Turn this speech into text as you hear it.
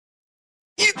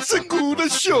Segura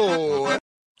Show.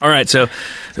 All right, so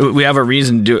we have a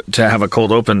reason to have a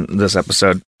cold open this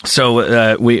episode.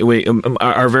 So we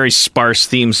our very sparse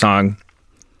theme song,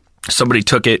 somebody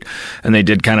took it and they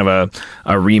did kind of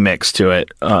a remix to it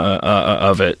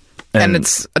of it. And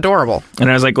it's adorable. And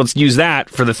I was like, let's use that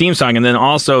for the theme song. And then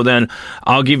also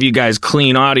I'll give you guys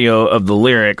clean audio of the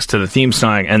lyrics to the theme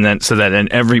song. And then so that then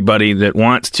everybody that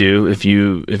wants to, if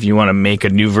you want to make a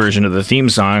new version of the theme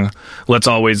song,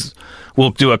 we'll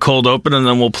do a cold open and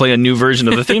then we'll play a new version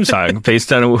of the theme song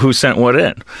based on who sent what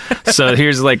in. So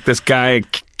here's like this guy,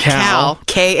 Cal.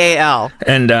 K-A-L.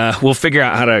 And we'll figure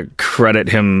out how to credit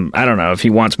him. I don't know if he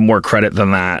wants more credit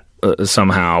than that.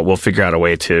 Somehow we'll figure out a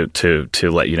way to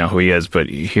let you know who he is. But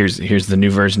here's the new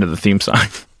version of the theme song.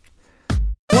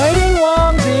 Waiting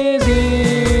longs is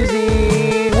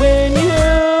easy when you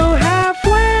have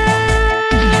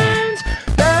friends.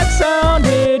 That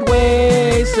sounded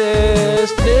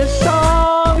racist. This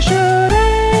song should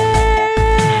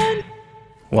end.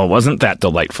 Well, wasn't that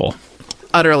delightful?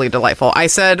 Utterly delightful. I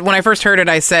said, when I first heard it,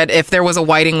 I said, if there was a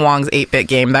Whiting Wong's 8-bit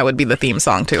game, that would be the theme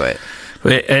song to it.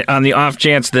 On the off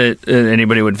chance that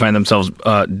anybody would find themselves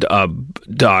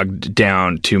dogged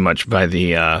down too much by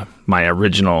the my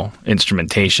original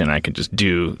instrumentation, I could just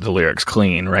do the lyrics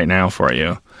clean right now for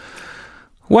you.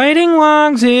 Waiting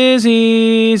longs is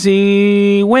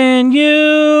easy when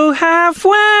you have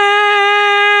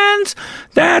friends.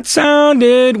 That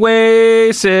sounded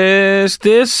racist.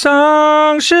 This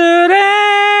song should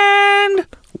end.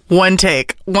 One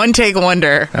take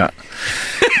wonder.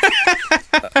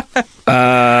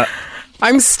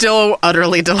 I'm still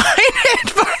utterly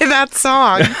delighted by that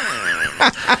song.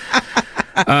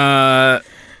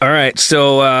 All right,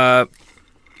 so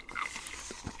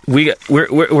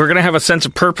we're gonna have a sense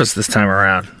of purpose this time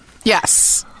around.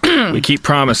 Yes. We keep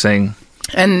promising,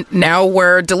 and now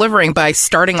we're delivering by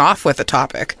starting off with a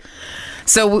topic.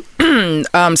 So,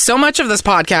 so much of this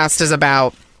podcast is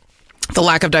about the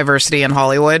lack of diversity in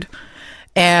Hollywood.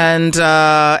 And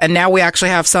now we actually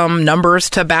have some numbers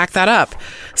to back that up.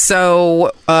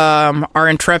 So our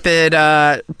intrepid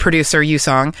producer,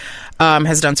 Yusong,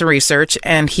 has done some research,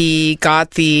 and he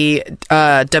got the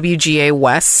WGA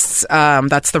West's,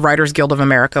 that's the Writers Guild of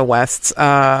America West's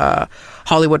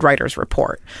Hollywood Writers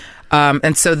Report.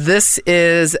 And so this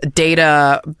is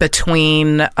data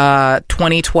between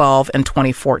 2012 and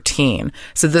 2014.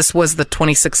 So this was the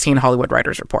 2016 Hollywood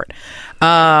Writers Report.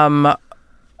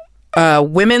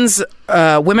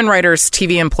 Women writers'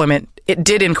 TV employment, it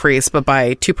did increase, but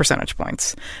by 2 percentage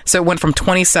points. So it went from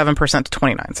 27% to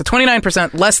 29%. So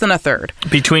 29%, less than a third.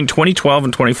 Between 2012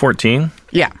 and 2014?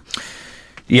 Yeah.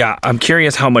 Yeah, I'm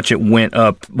curious how much it went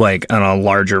up, like, on a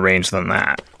larger range than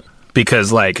that.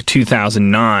 Because, like,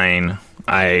 2009,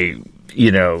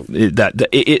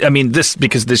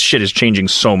 because this shit is changing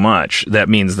so much, that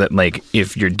means that, like,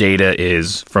 if your data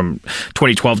is from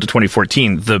 2012 to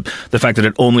 2014, the fact that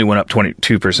it only went up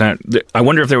 22%, I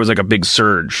wonder if there was, like, a big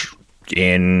surge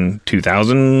in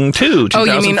 2002, 2005. Oh,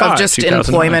 you mean of just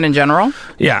employment in general?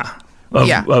 Yeah.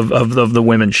 Of the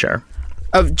women's share.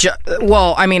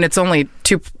 Well, I mean, it's only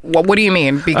two. What do you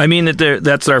mean? I mean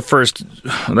that's our first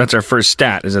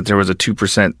stat, is that there was a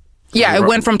 2%. Yeah, it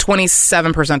went from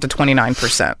 27% to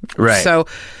 29%. Right. So,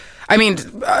 I mean,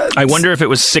 I wonder if it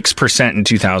was 6% in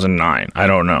 2009. I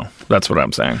don't know. That's what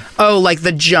I'm saying. Oh, like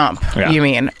the jump, You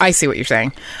mean. I see what you're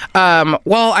saying.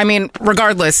 Well, I mean,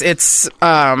 regardless, it's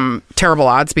terrible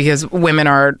odds because women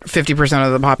are 50%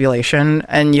 of the population,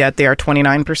 and yet they are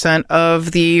 29%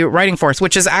 of the writing force,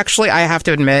 which is actually, I have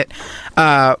to admit,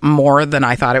 more than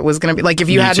I thought it was going to be. Like, if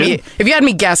you had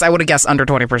me guess, I would have guessed under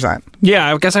 20%.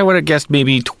 Yeah, I guess I would have guessed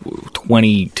maybe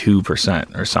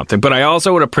 22% or something. But I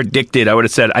also would have predicted, I would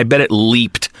have said, I bet it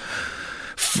leaped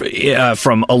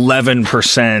from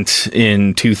 11%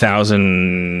 in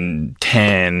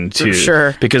 2010 to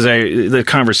sure, because the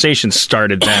conversation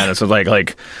started then. So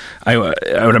like I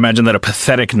would imagine that a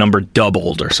pathetic number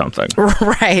doubled or something.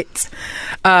 Right.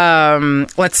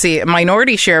 Let's see.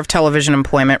 Minority share of television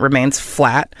employment remains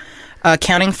flat,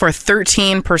 accounting for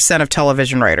 13% of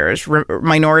television writers.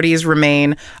 Minorities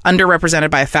remain underrepresented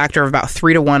by a factor of about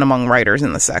 3 to 1 among writers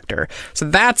in the sector. So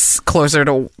that's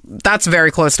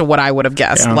very close to what I would have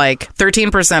guessed. Yeah. Like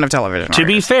 13% of television writers. To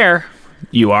be fair,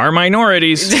 you are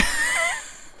minorities.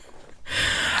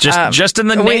 just in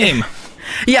the name.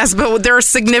 Yes, but there are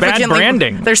significantly... Bad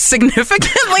branding. There's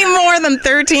significantly more than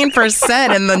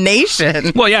 13% in the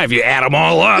nation. Well, yeah, if you add them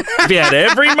all up, if you add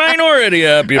every minority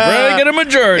up, you probably get a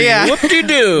majority. Yeah.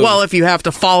 Whoop-de-doo. Well, if you have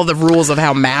to follow the rules of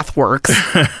how math works.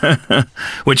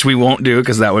 Which we won't do,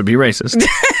 because that would be racist.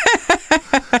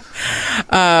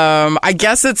 I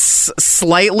guess it's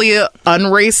slightly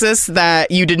unracist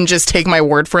that you didn't just take my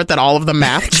word for it that all of the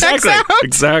math checks out.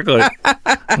 Exactly. Like,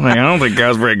 I don't think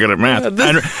God's very good at math.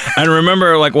 I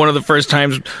remember, like, one of the first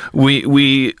times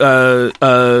we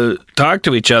talked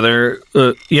to each other,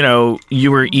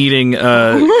 you were eating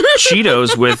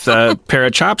Cheetos with a pair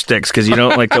of chopsticks because you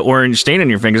don't like the orange stain on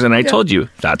your fingers, and I told you,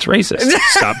 that's racist.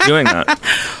 Stop doing that.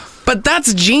 But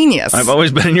that's genius. I've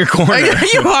always been in your corner.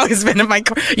 You've always been in my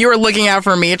corner. You were looking out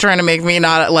for me, trying to make me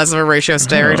not less of a ratio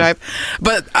stereotype.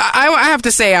 But I have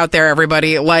to say out there,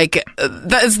 everybody, like,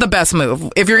 that is the best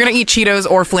move. If you're going to eat Cheetos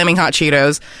or Flaming Hot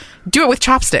Cheetos, do it with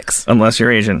chopsticks. Unless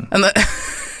you're Asian.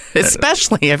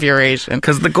 Especially if you're Asian.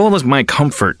 Because the goal is my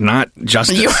comfort, not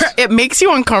justice. It makes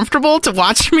you uncomfortable to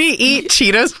watch me eat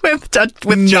Cheetos with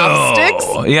chopsticks?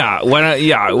 Yeah.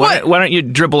 Why don't you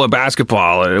dribble a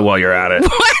basketball while you're at it?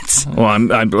 What?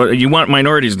 Well, you want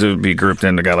minorities to be grouped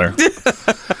in together.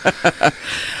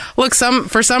 Look,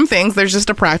 for some things, there's just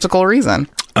a practical reason.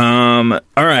 All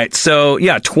right. So,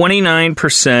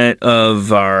 29%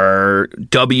 of our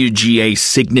WGA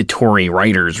signatory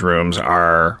writers' rooms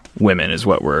are women, is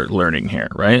what we're learning here,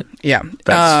 right? Yeah.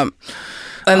 And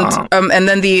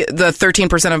then the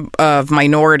 13% of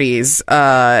minorities,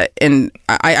 I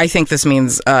think this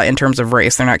means in terms of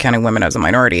race, they're not counting women as a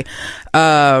minority,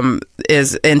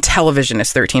 is in television is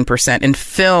 13%. In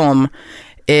film,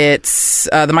 it's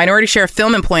the minority share of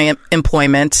film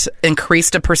employment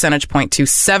increased a percentage point to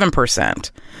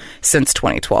 7% since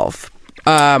 2012.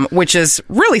 Which is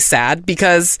really sad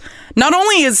because not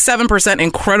only is 7%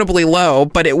 incredibly low,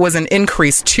 but it was an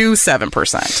increase to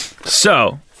 7%.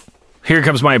 So here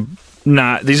comes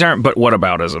these aren't but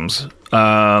whataboutisms.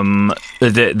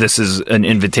 This is an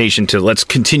invitation to let's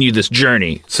continue this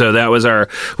journey. So that was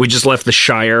we just left the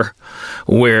Shire,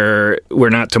 where we're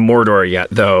not to Mordor yet,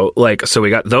 though. So we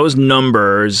got those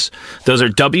numbers. Those are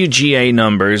WGA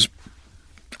numbers.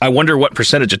 I wonder what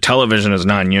percentage of television is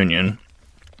non-union.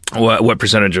 What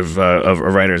percentage of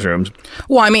writers' rooms?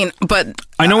 Well, I mean, but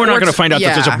I know we're not going to find out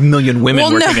that there's a million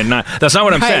women working in not. That's not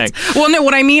what I'm saying. Well, no,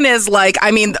 what I mean is the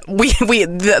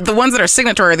ones that are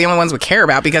signatory are the only ones we care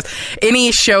about because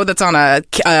any show that's on a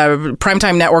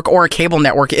primetime network or a cable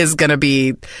network is going to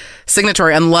be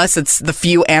signatory unless it's the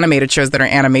few animated shows that are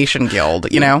Animation Guild,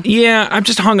 Yeah, I'm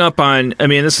just hung up on. I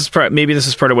mean, this is part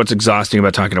of what's exhausting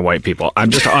about talking to white people. I'm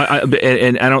just,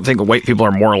 and I don't think white people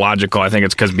are more logical. I think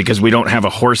it's because we don't have a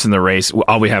horse in the race.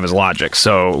 All we have is logic.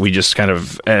 So we just kind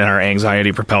of, and our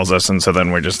anxiety propels us, and so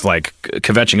then we're just like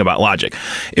kvetching about logic.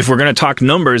 If we're going to talk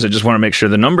numbers, I just want to make sure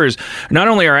the numbers not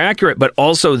only are accurate, but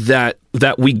also that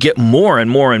we get more and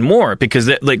more and more, because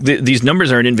these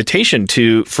numbers are an invitation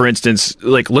to, for instance,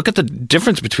 look at the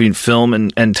difference between film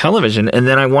and television. And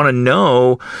then I want to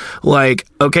know,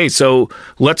 okay, so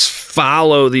let's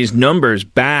follow these numbers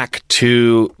back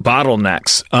to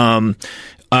bottlenecks.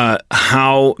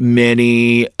 How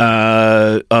many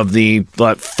of the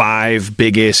 5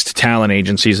 biggest talent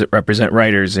agencies that represent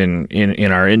writers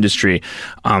in our industry?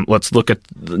 Let's get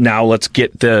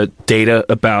the data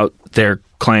about their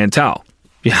clientele.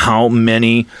 How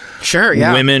many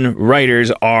women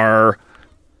writers are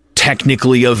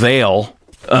technically avail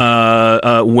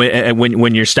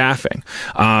when you're staffing,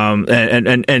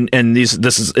 and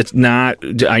it's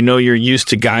not. I know you're used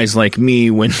to guys like me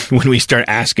when we start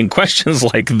asking questions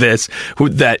like this,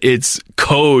 that it's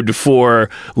code for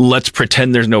let's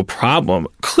pretend there's no problem.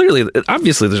 Clearly,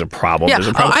 obviously, there's a problem. Yeah, there's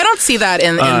a problem. I don't see that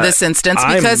in this instance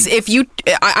because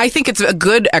I think it's a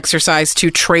good exercise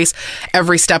to trace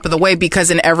every step of the way,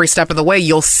 because in every step of the way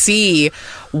you'll see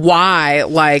why,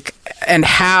 and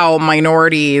how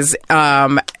minorities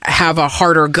have a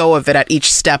harder go of it at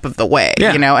each step of the way,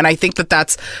 and I think that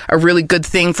that's a really good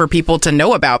thing for people to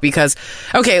know about, because,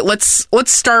 okay, let's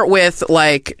start with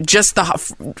just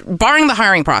barring the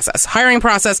hiring process,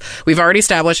 we've already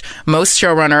established most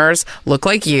showrunners look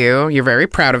like you. You're very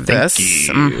proud of this.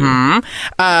 Mm-hmm.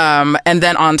 And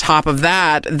then on top of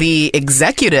that, the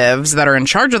executives that are in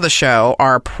charge of the show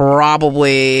are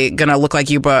probably going to look like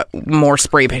you, but more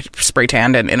spray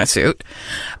tanned and in a suit.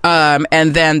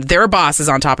 And then their bosses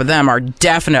on top of them are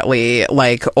definitely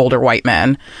older white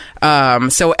men.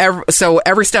 So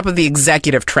every step of the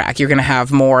executive track, you're going to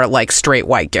have more straight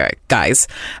white guys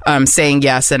saying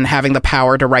yes and having the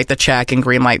power to write the check and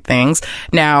greenlight things.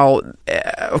 Now,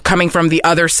 coming from the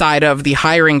other side of the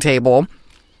hiring table,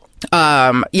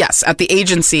 yes, at the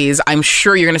agencies, I'm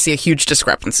sure you're going to see a huge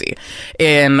discrepancy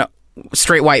in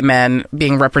straight white men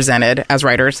being represented as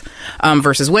writers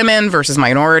versus women versus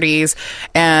minorities,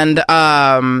 and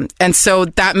so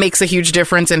that makes a huge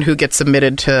difference in who gets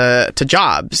submitted to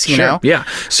jobs. You know, yeah.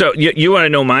 So you want to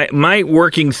know my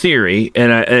working theory,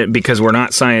 and because we're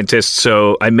not scientists,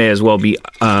 so I may as well be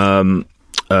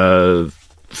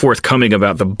forthcoming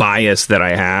about the bias that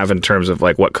I have in terms of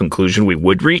like what conclusion we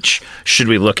would reach should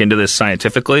we look into this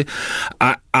scientifically.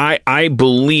 I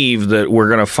believe that we're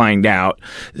going to find out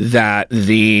that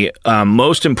the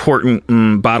most important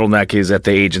bottleneck is at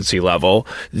the agency level.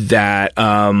 That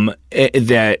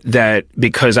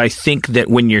because I think that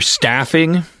when you're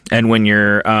staffing and when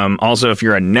you're also if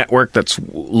you're a network that's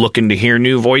looking to hear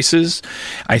new voices,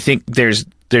 I think there's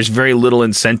very little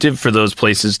incentive for those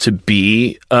places to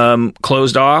be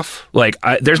closed off. Like,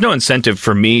 there's no incentive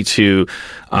for me to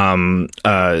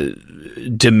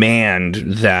demand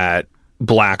that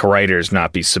black writers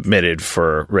not be submitted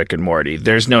for Rick and Morty.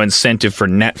 There's no incentive for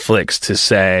Netflix to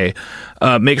say,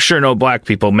 make sure no black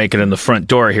people make it in the front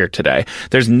door here today.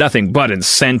 There's nothing but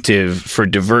incentive for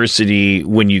diversity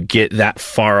when you get that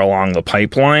far along the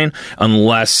pipeline,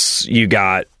 unless you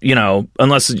got,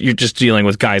 unless you're just dealing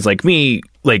with guys like me,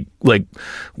 like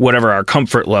whatever our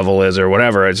comfort level is or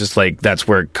whatever. It's just like, that's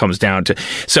where it comes down to.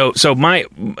 So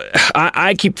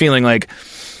I keep feeling like,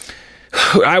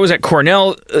 I was at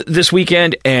Cornell this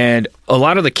weekend, and a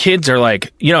lot of the kids are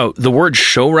like, the word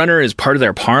showrunner is part of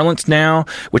their parlance now,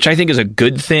 which I think is a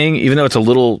good thing, even though it's a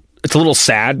little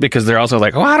sad because they're also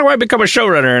like, oh, how do I become a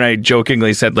showrunner? And I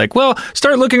jokingly said, like, well,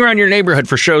 start looking around your neighborhood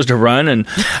for shows to run. And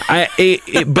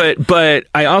but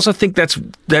I also think that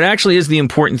actually is the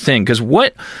important thing, because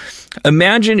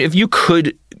imagine if you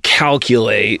could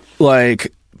calculate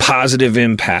like positive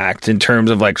impact in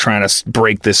terms of like trying to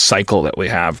break this cycle that we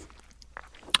have.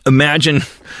 Imagine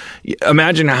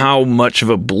how much of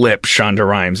a blip Shonda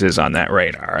Rhimes is on that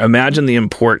radar. Imagine the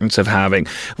importance of having,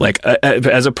 like,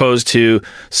 as opposed to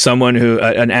someone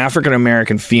an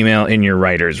African-American female in your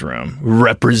writer's room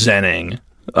representing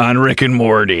on Rick and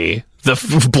Morty,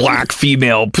 the black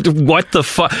female. What the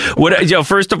fuck?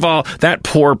 First of all, that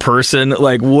poor person,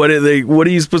 like, what are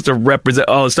you supposed to represent?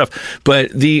 All this stuff. But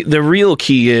the real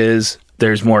key is,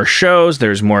 there's more shows.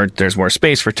 There's more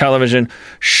space for television.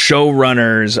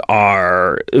 Showrunners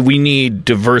we need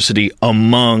diversity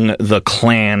among the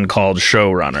clan called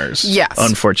showrunners. Yes.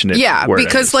 Unfortunate. Yeah,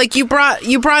 because like you brought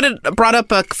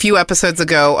up a few episodes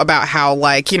ago about how,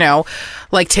 like,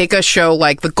 like take a show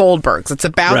like The Goldbergs. It's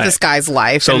about this guy's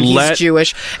life, and he's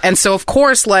Jewish. And so of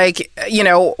course, like,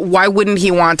 why wouldn't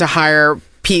he want to hire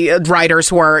writers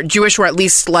who are Jewish, or at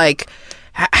least like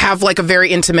have like a very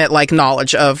intimate like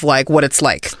knowledge of like what it's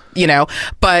like,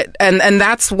 but and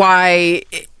that's why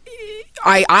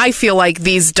I feel like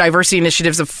these diversity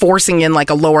initiatives of forcing in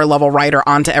like a lower level writer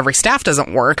onto every staff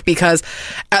doesn't work, because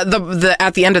at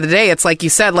the end of the day, it's like you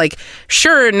said, like,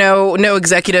 sure, no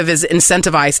executive is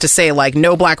incentivized to say like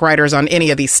no black writers on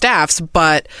any of these staffs,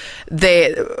 but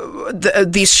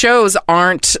these shows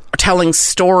aren't telling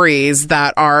stories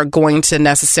that are going to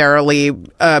necessarily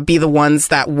be the ones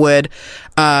that would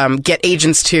get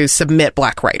agents to submit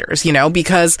black writers,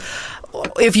 because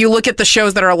if you look at the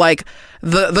shows that are like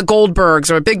the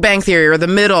Goldbergs or Big Bang Theory or The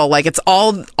Middle, like it's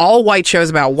all white shows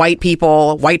about white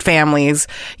people, white families,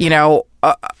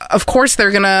 of course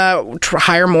they're going to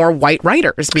hire more white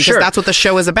writers because that's what the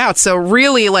show is about. So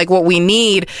really, like, what we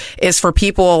need is for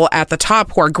people at the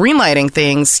top who are greenlighting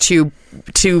things to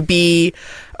be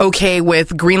okay with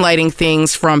greenlighting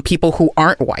things from people who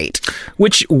aren't white.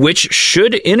 Which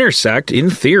should intersect, in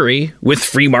theory, with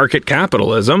free market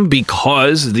capitalism,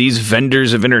 because these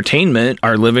vendors of entertainment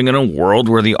are living in a world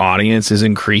where the audience is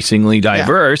increasingly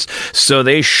diverse. Yeah. So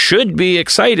they should be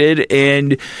excited.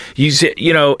 And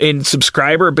in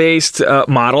subscriber-based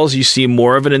models, you see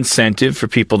more of an incentive for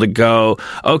people to go,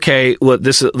 okay, look,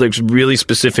 this is like really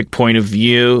specific point of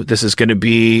view. This is going to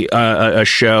be a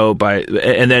show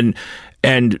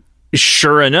and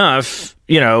sure enough,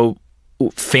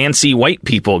 fancy white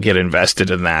people get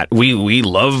invested in that. We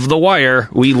love The Wire.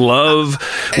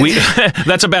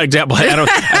 That's a bad example.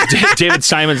 David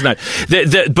Simon's not.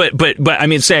 But I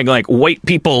mean, saying like white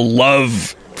people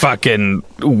love fucking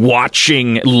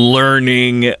watching,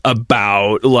 learning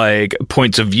about like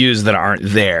points of views that aren't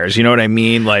theirs. You know what I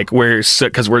mean? Like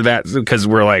because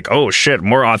we're like, oh shit,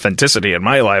 more authenticity in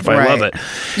my life. I love it.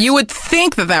 You would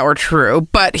think that were true,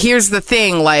 but here's the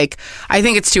thing. Like, I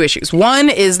think it's two issues. One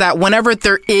is that whenever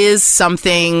there is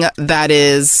something that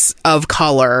is of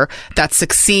color that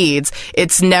succeeds,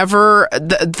 it's never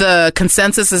the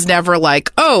consensus is never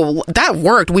like, oh, that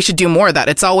worked, we should do more of that.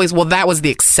 It's always, well, that was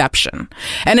the exception.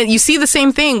 And you see the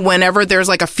same thing whenever there's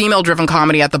like a female-driven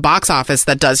comedy at the box office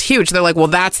that does huge. They're like, well,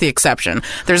 that's the exception.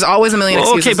 There's always a million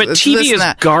excuses. Okay, but TV is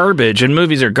garbage and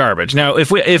movies are garbage. Now, if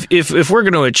we're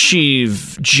going to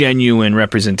achieve genuine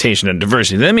representation and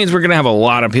diversity, that means we're going to have a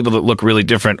lot of people that look really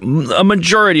different, a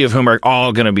majority of whom are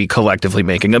all going to be collectively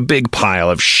making a big pile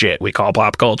of shit we call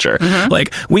pop culture.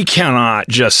 Like, we cannot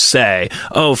just say,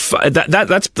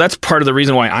 that's part of the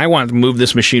reason why I want to move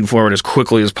this machine forward as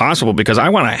quickly as possible, because I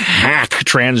want a hack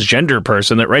transgender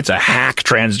person that writes a hack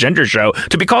transgender show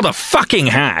to be called a fucking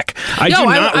hack. I do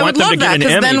not want them to get an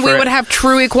Emmy. Then we would have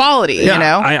true equality, you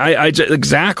know?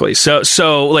 Exactly.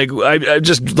 So like, I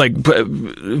just like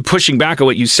pushing back on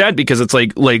what you said, because it's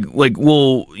like,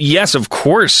 well, yes, of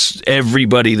course,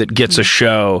 everybody that gets a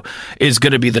show is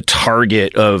going to be the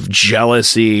target of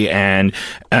jealousy and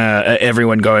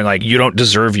everyone going like, you don't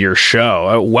deserve your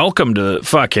show. Welcome to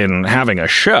fucking having a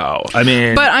show. I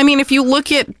mean, if you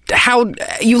look at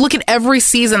every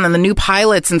season and the new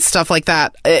pilots and stuff like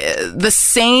that, the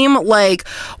same like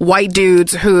white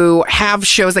dudes who have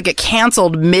shows that get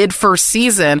canceled mid first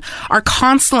season are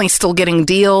constantly still getting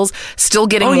deals, still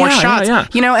getting more shots.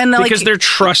 You know, and because they're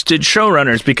trusted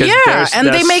showrunners. Because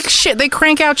they make shit, they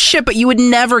crank out shit, but you would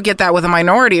never get that with a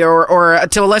minority or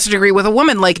to a lesser degree with a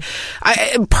woman. Like,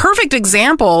 perfect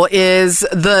example is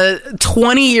the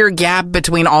 20-year gap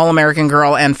between All American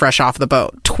Girl and Fresh Off the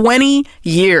Boat. 20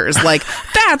 years. Like,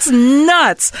 that's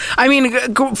nuts. I mean,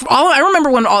 I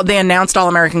remember when they announced All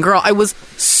American Girl, I was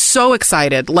so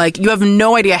excited. Like, you have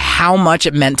no idea how much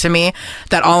it meant to me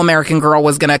that All American Girl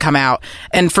was going to come out.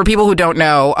 And for people who don't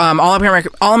know, All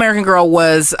American Girl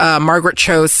was Margaret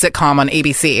Cho's sitcom on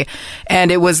ABC.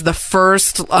 And it was the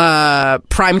first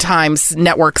primetime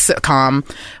network sitcom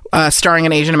starring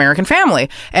an Asian American family.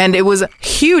 And it was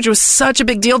huge. It was such a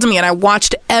big deal to me. And I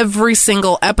watched every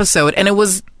single episode, and it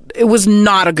was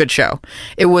not a good show.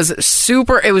 It was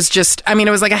just, it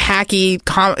was like a hacky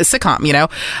sitcom, you know?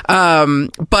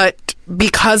 But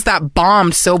because that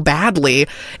bombed so badly,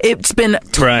 it's been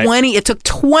it took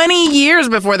 20 years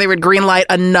before they would greenlight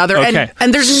another. Okay.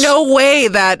 And there's no way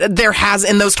that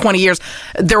in those 20 years,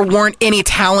 there weren't any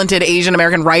talented Asian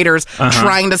American writers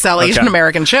trying to sell Asian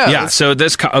American shows. Yeah. So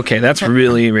that's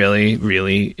really, really,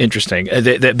 really interesting.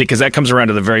 Because that comes around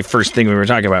to the very first thing we were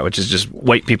talking about, which is just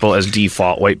white people as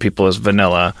default, white people as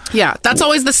vanilla. Yeah. That's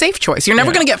always the safe choice. You're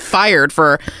never going to get fired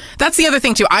for, that's the other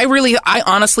thing too. I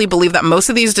honestly believe that most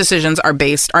of these decisions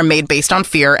are made based on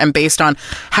fear and based on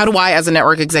how do I, as a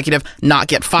network executive, not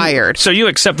get fired. So you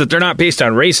accept that they're not based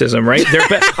on racism, right?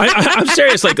 I'm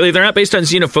serious. Like, they're not based on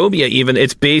xenophobia. Even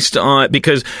it's based on,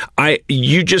 because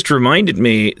you just reminded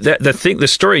me that the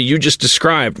story you just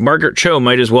described, Margaret Cho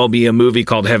might as well be a movie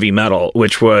called Heavy Metal,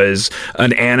 which was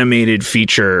an animated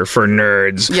feature for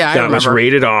nerds that was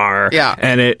rated R. Yeah,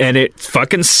 and it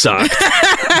fucking sucked.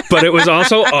 But it was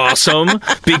also awesome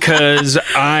because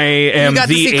I am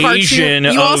the Asian.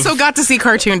 You also got to see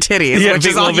cartoon titties, which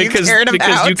is all you cared about.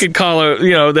 Because you could call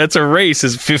that's a race,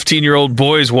 as 15-year-old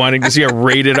boys wanting to see a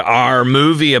rated R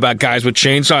movie about guys with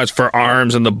chainsaws for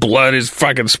arms and the blood is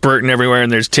fucking spurting everywhere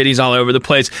and there's titties all over the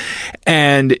place.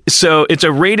 And so it's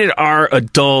a rated R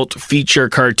adult feature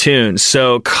cartoon.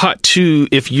 So cut to,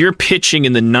 if you're pitching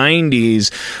in the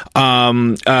 90s,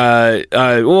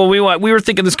 we were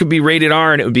thinking this could be rated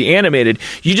R and it would be animated.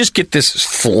 You just get this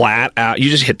flat out, you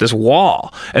just hit this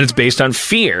wall, and it's based on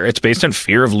fear. It's based on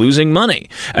fear of losing money.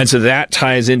 And so that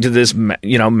ties into this,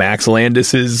 Max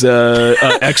Landis's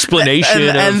explanation.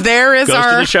 and there is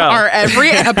our every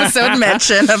episode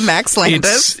mention of Max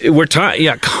Landis.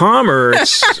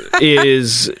 Commerce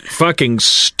is fucking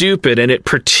stupid, and it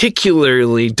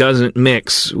particularly doesn't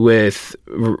mix with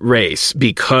race,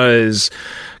 because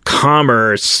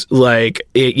commerce,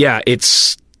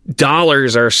 it's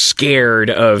dollars are scared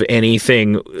of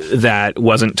anything that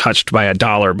wasn't touched by a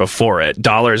dollar before it.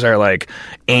 Dollars are like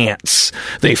ants.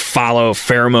 They follow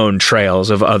pheromone trails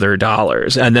of other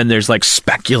dollars. And then there's like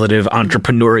speculative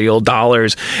entrepreneurial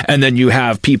dollars. And then you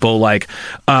have people like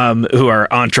who are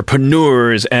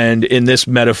entrepreneurs. And in this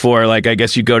metaphor, like, I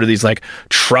guess you go to these like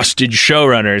trusted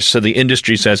showrunners. So the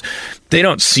industry says they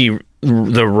don't see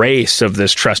the race of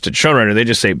this trusted showrunner. They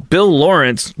just say, Bill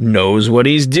Lawrence knows what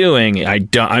he's doing.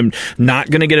 I'm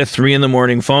not going to get a 3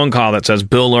 a.m. phone call that says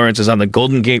Bill Lawrence is on the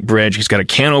Golden Gate Bridge. He's got a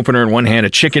can opener in one hand, a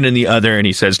chicken in the other, and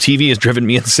he says, TV has driven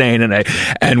me insane,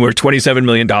 and we're $27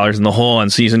 million in the hole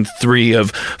on season 3 of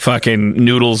fucking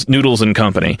Noodles and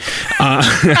Company.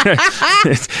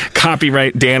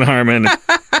 Copyright Dan Harmon,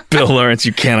 Bill Lawrence.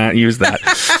 You cannot use that.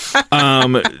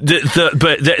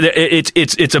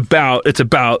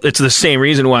 It's the same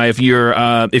reason why if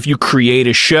you create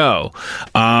a show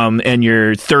and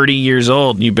you're 30 years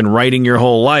old and you've been writing your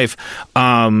whole life,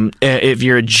 if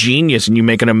you're a genius and you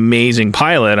make an amazing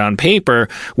pilot on paper,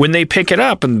 when they pick it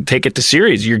up and take it to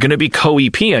series, you're going to be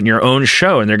co-EP on your own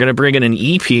show, and they're going to bring in an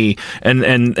EP, and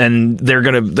they're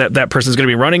going to that person's going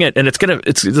to be running it, and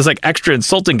it's like extra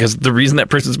insulting because the reason that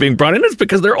person's being brought in is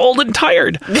because they're old and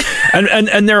tired,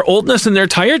 and their oldness and their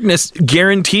tiredness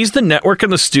guarantees the network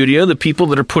and the studio, the people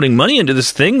that are putting money into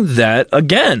this thing, that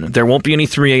again there won't be any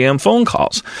 3 a.m. phone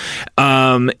calls,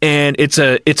 and it's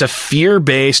a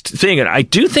fear-based thing, and I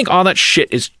do think all that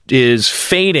shit is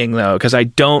fading though, because I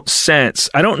don't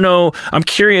know. I'm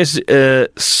curious. I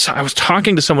was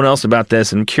talking to someone else about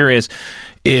this, and I'm curious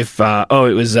if it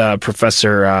was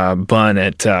Professor Bunn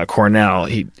at Cornell.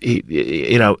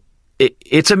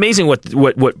 It's amazing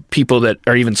what people that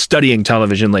are even studying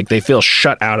television, like, they feel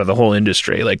shut out of the whole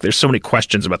industry. Like, there's so many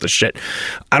questions about this shit.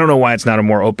 I don't know why it's not a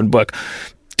more open book.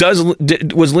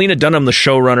 Was Lena Dunham the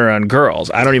showrunner on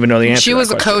Girls? I don't even know the answer. She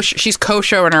was she's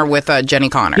co-showrunner with Jenny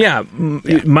Connor. Yeah,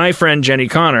 my friend Jenny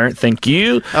Connor. Thank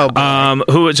you. Oh,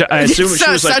 boy. Who was, I assume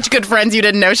she was such good friends. You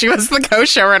didn't know she was the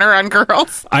co-showrunner on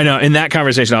Girls. I know. In that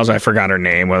conversation, also I forgot her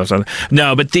name.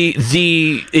 No, but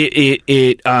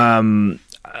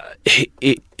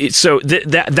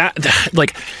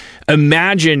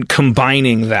imagine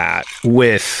combining that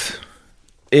with.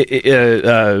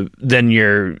 Then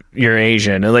you're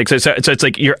Asian, and so it's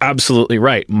like, you're absolutely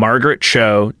right. Margaret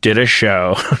Cho did a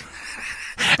show,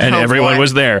 and everyone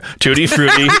was there. Tutti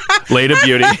Frutti, Leda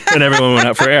Beauty, and everyone went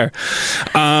out for air.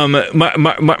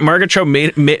 Margaret Cho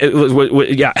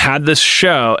had this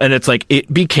show, and it's like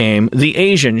it became the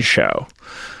Asian show.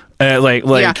 And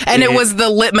it was the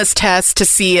litmus test to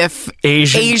see if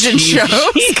Asian shows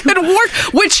could work,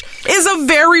 which is a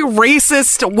very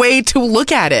racist way to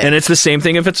look at it. And it's the same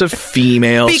thing if it's a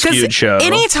female skewed show.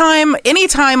 Anytime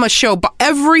a show,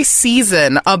 every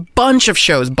season, a bunch of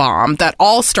shows bomb that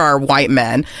all star white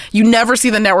men, you never see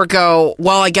the network go,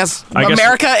 well, I guess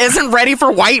America isn't ready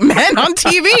for white men on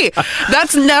TV.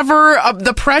 That's never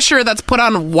the pressure that's put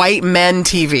on white men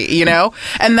TV,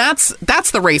 and that's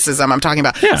the racism I'm talking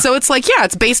about. Yeah. So it's like,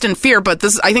 it's based in fear, but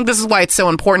I think this is why it's so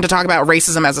important to talk about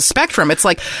racism as a spectrum. It's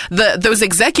like those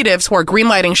executives who are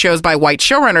greenlighting shows by white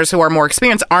showrunners who are more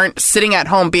experienced aren't sitting at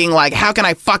home being like, how can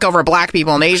I fuck over black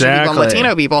people and Asian people and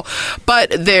Latino people? But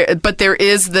there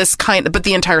is this but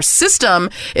the entire system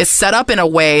is set up in a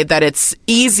way that it's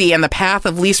easy and the path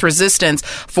of least resistance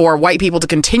for white people to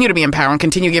continue to be in power and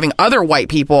continue giving other white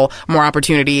people more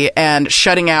opportunity and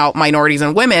shutting out minorities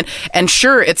and women. And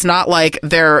sure, it's not like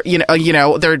they're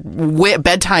their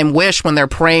bedtime wish when they're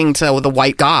praying to the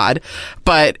white god,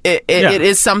 but it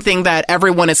is something that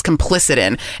everyone is complicit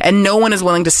in, and no one is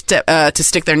willing to stick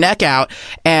their neck out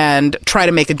and try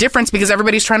to make a difference because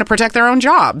everybody's trying to protect their own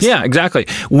jobs. Yeah, exactly.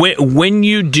 When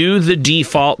you do the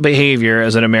default behavior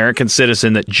as an American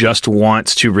citizen that just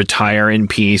wants to retire in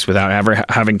peace without ever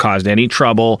having caused any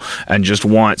trouble and just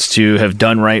wants to have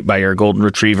done right by your golden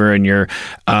retriever and your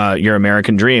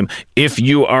American dream, if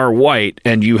you are white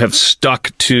and you have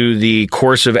stuck to the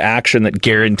course of action that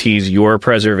guarantees your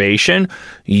preservation,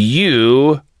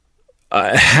 you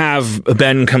have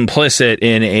been complicit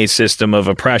in a system of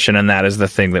oppression, and that is the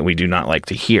thing that we do not like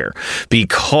to hear.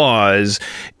 Because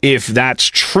if that's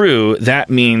true, that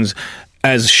means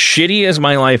as shitty as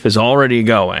my life is already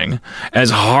going,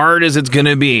 as hard as it's going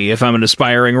to be if I'm an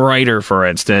aspiring writer, for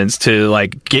instance, to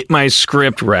get my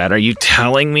script read, are you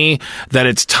telling me that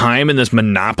it's time in this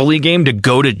Monopoly game to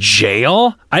go to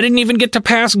jail? I didn't even get to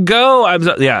pass go.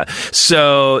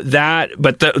 So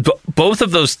both of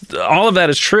those, all of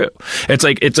that is true. It's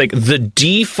like the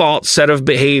default set of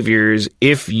behaviors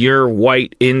if you're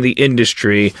white in the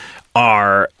industry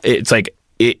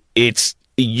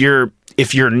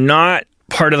if you're not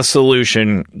part of the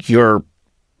solution, you're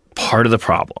part of the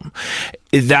problem.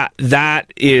 That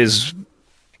is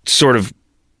sort of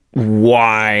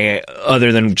why,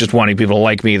 other than just wanting people to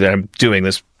like me, that I'm doing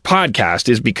this podcast,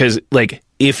 is because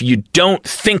if you don't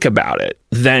think about it,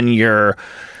 then your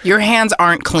hands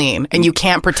aren't clean, and you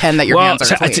can't pretend that your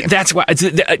hands are clean. That's why,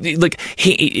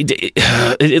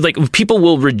 people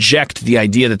will reject the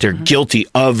idea that they're guilty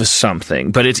of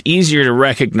something, but it's easier to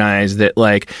recognize that,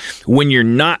 when you're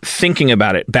not thinking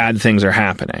about it, bad things are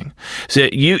happening. So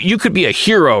you could be a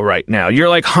hero right now. You're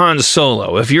like Han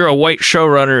Solo. If you're a white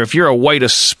showrunner, if you're a white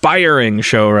aspiring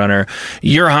showrunner,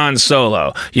 you're Han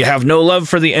Solo. You have no love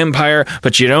for the Empire,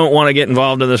 but you don't want to get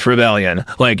involved in this rebellion.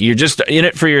 You're just, in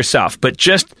it for yourself, but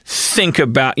just think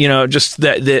about, just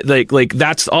that like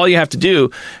that's all you have to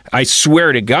do. I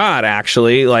swear to God,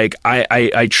 actually, like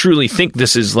I truly think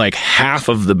this is like half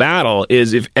of the battle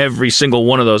is if every single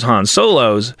one of those Han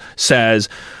Solos says,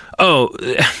 oh,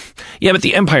 yeah, but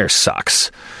the Empire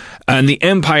sucks. And the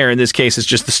Empire in this case is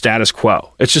just the status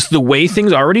quo. It's just the way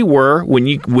things already were when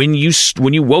you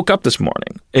woke up this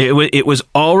morning. It was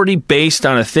already based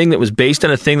on a thing that was based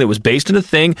on a thing that was based on a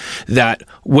thing that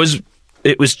was.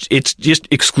 It's just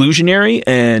exclusionary,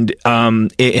 and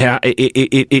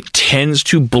it tends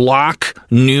to block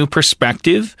new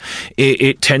perspective.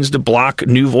 It tends to block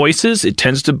new voices.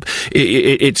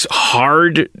 It's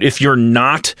hard if you're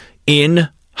not in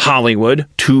Hollywood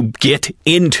to get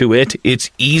into it.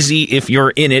 It's easy if you're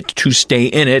in it to stay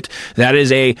in it. That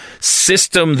is a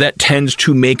system that tends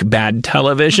to make bad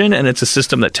television, and it's a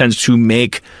system that tends to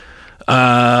make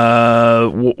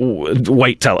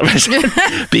white television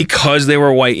because they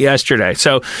were white yesterday.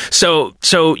 So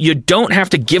you don't have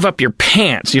to give up your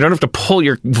pants. You don't have to pull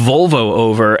your Volvo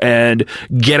over and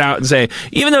get out and say,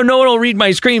 even though no one will read my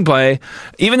screenplay,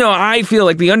 even though I feel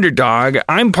like the underdog,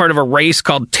 I'm part of a race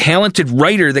called talented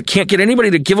writer that can't get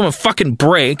anybody to give them a fucking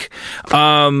break.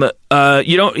 I'm going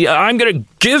to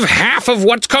give half of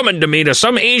what's coming to me to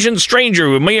some Asian stranger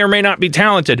who may or may not be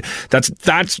talented.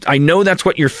 I know that's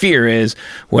what your fear is.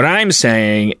 What I'm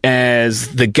saying,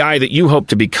 as the guy that you hope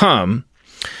to become,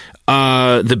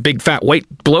 the big fat white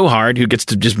blowhard who gets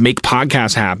to just make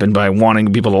podcasts happen by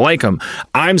wanting people to like them,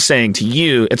 I'm saying to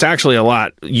you, it's actually a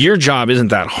lot. Your job isn't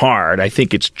that hard. I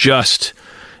think it's just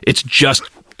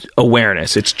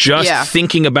awareness. It's just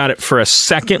thinking about it for a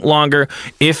second longer.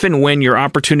 If and when your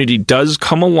opportunity does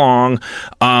come along,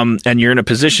 and you're in a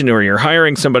position where you're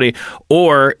hiring somebody,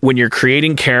 or when you're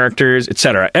creating characters,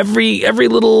 etc. Every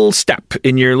little step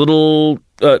in your little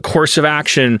course of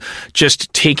action,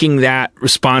 just taking that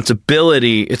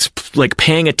responsibility. It's like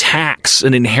paying a tax,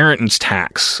 an inheritance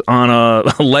tax on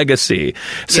a legacy,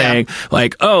 saying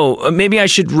like, oh, maybe I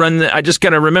should I just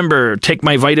got to remember, take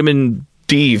my vitamin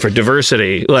D for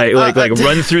diversity, like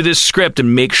run through this script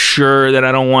and make sure that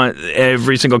I don't want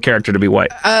every single character to be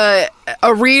white.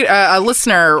 A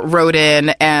listener wrote in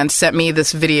and sent me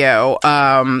this video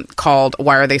called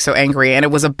 "Why Are They So Angry?" and it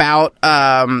was about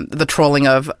the trolling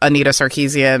of Anita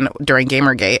Sarkeesian during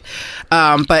Gamergate.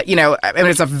 But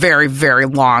it's a very, very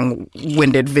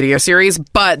long-winded video series.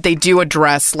 But they do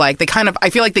address I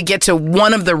feel like they get to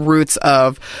one of the roots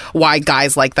of why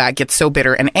guys like that get so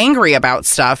bitter and angry about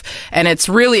stuff, and it's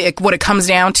really what it comes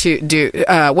down to.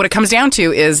 What it comes down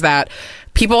to is that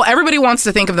everybody wants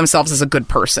to think of themselves as a good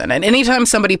person. And anytime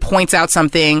somebody points out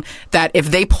something that if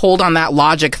they pulled on that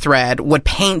logic thread would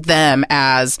paint them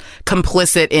as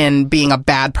complicit in being a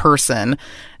bad person,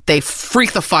 they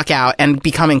freak the fuck out and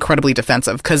become incredibly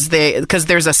defensive because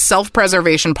there's a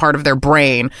self-preservation part of their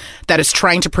brain that is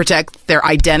trying to protect their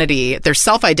identity, their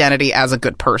self-identity as a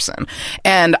good person.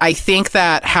 And I think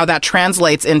that how that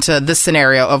translates into this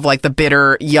scenario of like the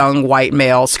bitter young white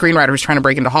male screenwriter who's trying to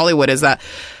break into Hollywood is that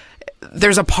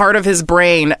there's a part of his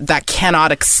brain that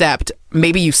cannot accept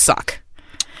maybe you suck.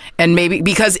 And maybe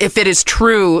because if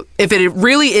it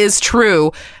really is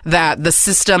true that the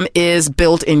system is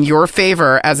built in your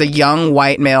favor as a young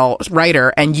white male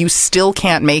writer and you still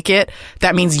can't make it,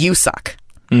 that means you suck.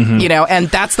 Mm-hmm. And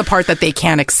that's the part that they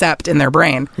can't accept in their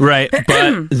brain. Right.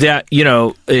 But that,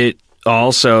 it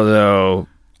also, though,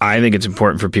 I think it's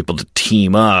important for people to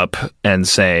team up and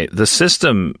say the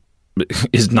system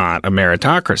is not a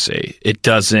meritocracy. It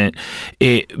doesn't.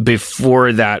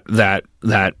 Before that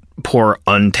poor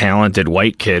untalented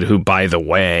white kid who, by the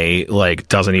way,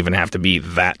 doesn't even have to be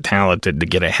that talented to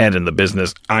get ahead in the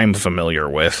business I'm familiar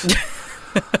with.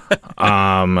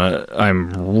 I'm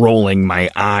rolling my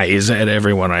eyes at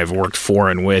everyone I've worked for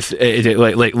and with.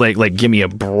 Give me a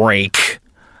break.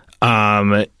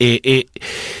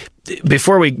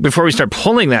 Before we start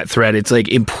pulling that thread, it's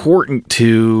important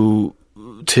to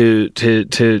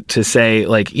say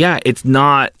it's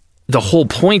not. The whole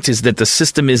point is that the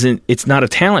system it's not a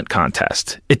talent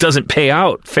contest. It doesn't pay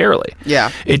out fairly.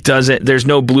 Yeah. It doesn't, there's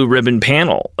no blue ribbon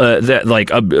panel that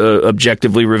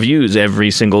objectively reviews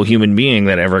every single human being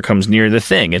that ever comes near the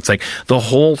thing. It's the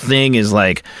whole thing is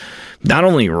not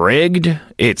only rigged,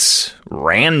 it's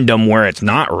random where it's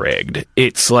not rigged.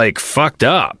 It's fucked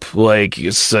up.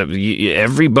 Everybody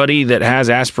that has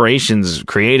aspirations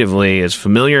creatively is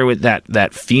familiar with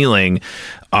that feeling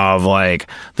of like,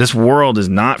 this world is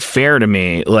not fair to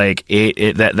me. Like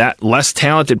that less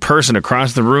talented person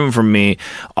across the room from me,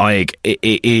 like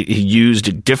it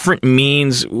used different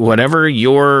means, whatever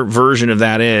your version of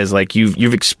that is. Like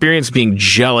you've experienced being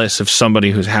jealous of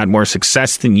somebody who's had more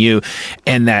success than you,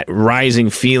 and that rising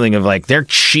feeling of like they're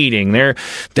cheating,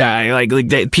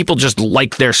 people just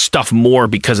like their stuff more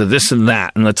because of this and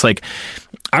that, and it's like,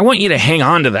 I want you to hang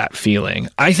on to that feeling.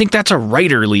 I think that's a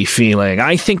writerly feeling.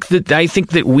 I think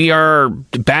that we are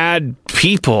bad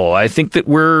people. I think that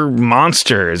we're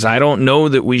monsters. I don't know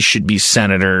that we should be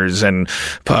senators and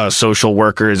social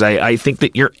workers. I think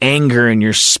that your anger and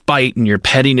your spite and your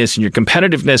pettiness and your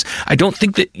competitiveness, I don't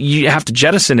think that you have to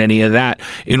jettison any of that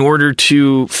in order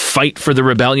to fight for the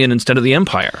rebellion instead of the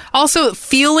empire. Also,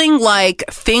 feeling like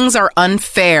things are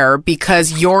unfair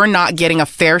because you're not getting a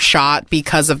fair shot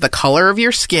because of the color of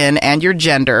your skin and your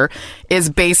gender is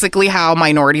basically how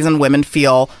minorities and women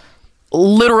feel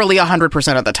literally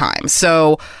 100% of the time.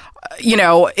 So,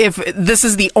 if this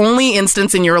is the only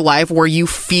instance in your life where you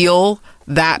feel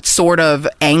that sort of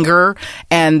anger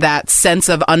and that sense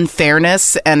of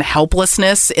unfairness and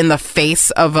helplessness in the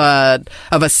face of a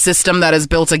system that is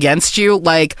built against you,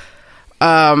 like,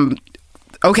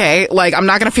 okay, like, I'm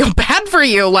not going to feel bad for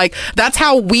you. Like, that's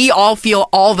how we all feel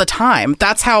all the time.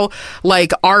 That's how,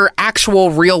 like, our actual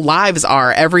real lives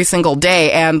are every single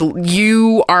day. And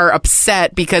you are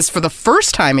upset because for the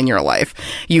first time in your life,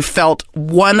 you felt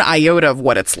one iota of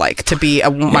what it's like to be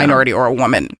a minority or a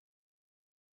woman.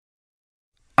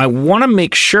 I want to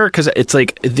make sure, because it's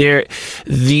like the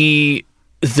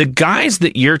guys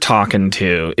that you're talking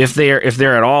to, if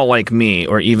they're at all like me,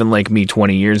 or even like me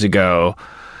 20 years ago,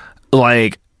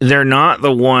 like, they're not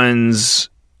the ones,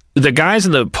 the guys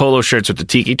in the polo shirts with the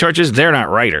tiki torches, they're not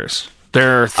writers.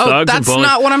 They're thugs. That's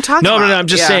not what I'm talking about. No, I'm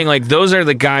just saying, like, those are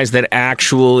the guys that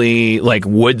actually, like,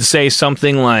 would say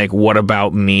something like, what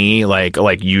about me? Like,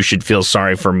 you should feel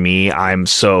sorry for me. I'm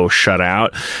so shut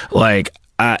out. Like,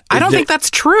 I don't think that's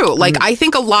true. Like, I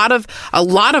think a lot of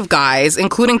guys,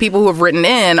 including people who have written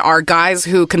in, are guys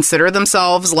who consider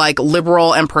themselves like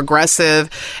liberal and progressive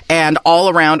and all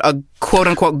around a quote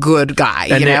unquote good guy.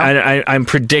 And I'm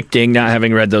predicting, not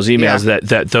having read those emails,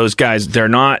 that those guys,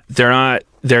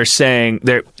 they're saying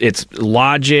it's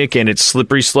logic and it's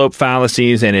slippery slope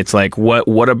fallacies, and it's like,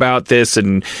 what about this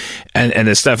and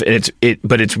this stuff,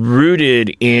 but it's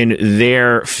rooted in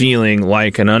their feeling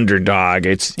like an underdog.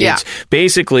 It's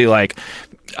basically like,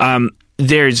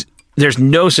 there's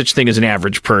no such thing as an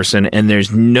average person, and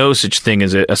there's no such thing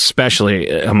as especially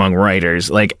among writers.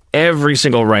 Like, every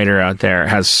single writer out there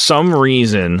has some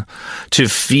reason to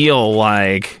feel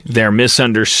like they're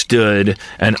misunderstood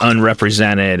and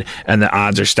unrepresented, and the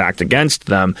odds are stacked against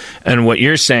them. And what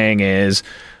you're saying is,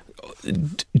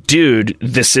 dude,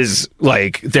 this is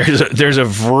like, there's a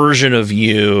version of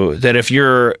you that if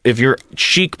your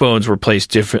cheekbones were placed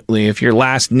differently, if your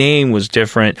last name was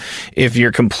different, if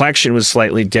your complexion was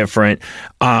slightly different,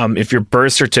 if your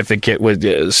birth certificate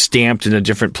was stamped in a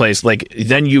different place, like,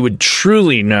 then you would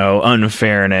truly know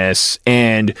unfairness.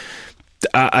 And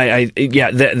the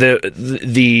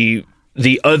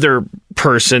other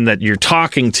person that you're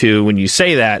talking to when you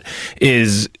say that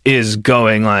is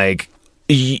going like,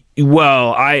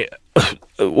 well,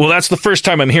 that's the first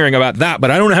time I'm hearing about that,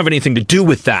 but I don't have anything to do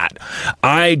with that.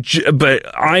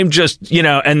 But I'm just,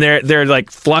 and they're like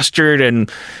flustered,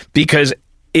 and because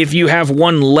if you have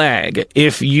one leg,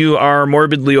 if you are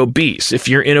morbidly obese, if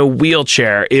you're in a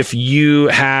wheelchair, if you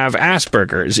have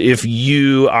Asperger's, if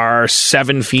you are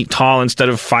 7 feet tall instead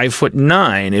of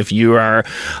 5'9", if you are,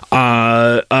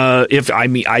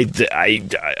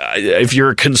 if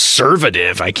you're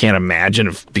conservative, I can't imagine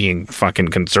of being fucking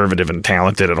conservative and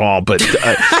talented at all, but.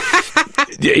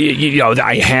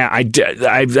 I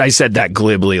said that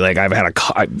glibly. Like, I've had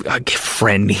a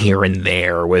friend here and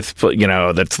there with,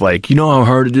 that's like, how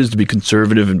hard it is to be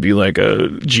conservative and be like a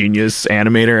genius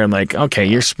animator. I'm like, okay,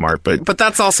 you're smart, but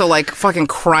that's also like fucking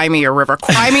Crimea River.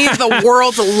 Crimea is the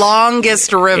world's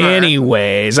longest river.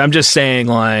 Anyways, I'm just saying,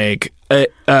 like,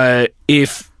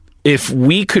 if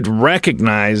we could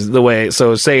recognize the way,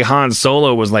 so say Han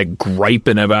Solo was like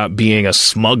griping about being a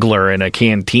smuggler in a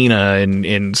cantina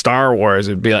in Star Wars,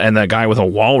 it'd be, and the guy with a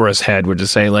walrus head would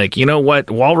just say, like, you know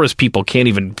what, walrus people can't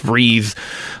even breathe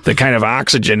the kind of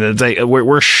oxygen. It's like,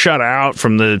 we're shut out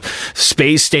from the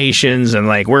space stations, and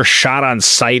like, we're shot on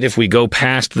sight if we go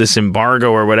past this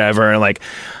embargo or whatever. Like,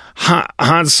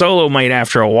 Han Solo might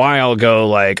after a while go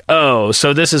like, oh,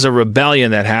 so this is a rebellion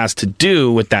that has to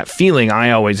do with that feeling I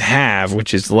always have,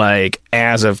 which is like,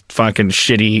 as a fucking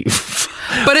shitty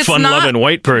but it's fun-loving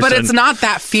white person. But it's not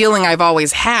that feeling I've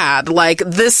always had. Like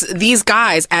these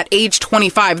guys at age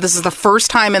 25, this is the first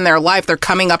time in their life they're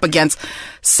coming up against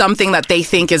something that they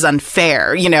think is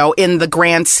unfair, in the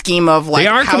grand scheme of like... They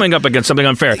are coming up against something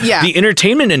unfair. Yeah. The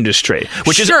entertainment industry,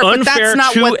 which is unfair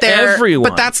to everyone.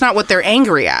 But that's not what they're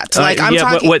angry at. Like, I'm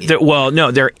talking...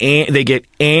 They get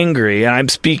angry.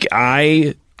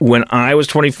 When I was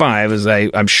 25,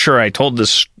 I'm sure I told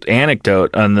this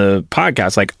anecdote on the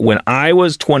podcast, like when I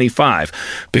was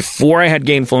 25, before I had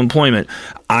gainful employment,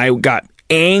 I got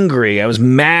angry. I was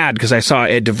mad because I saw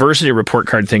a diversity report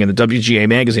card thing in the WGA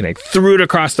magazine. I threw it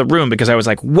across the room because I was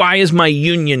like, why is my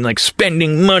union like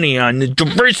spending money on the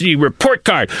diversity report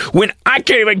card when I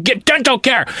can't even get dental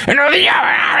care and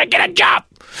I get a job?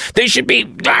 They should be...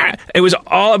 It was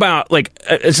all about like,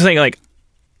 it's the thing like,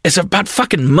 it's about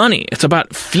fucking money. It's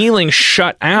about feeling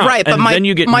shut out. Right, but then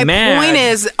you get my mad. point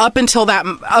is, up until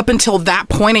that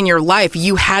point in your life,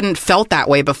 you hadn't felt that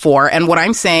way before. And what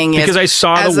I'm saying is, because I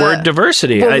saw the word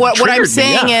diversity. Well, what I'm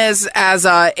saying is, as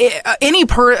any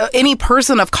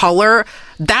person of color,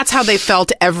 that's how they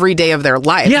felt every day of their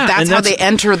life. Yeah, that's how they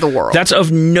enter the world. That's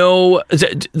of no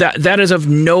that is of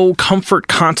no comfort,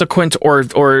 consequence,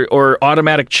 or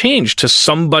automatic change to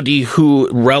somebody who,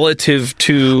 relative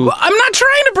to. Well, I'm not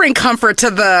trying to bring comfort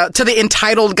to the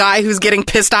entitled guy who's getting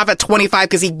pissed off at 25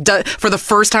 because for the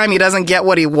first time he doesn't get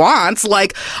what he wants.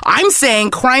 Like, I'm saying,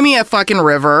 cry me a fucking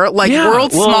river, like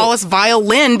world's smallest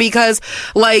violin, because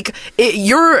like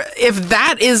if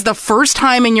that is the first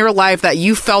time in your life that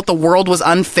you felt the world was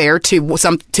unfair to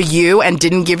you and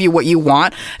didn't give you what you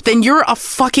want, then you're a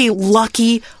fucking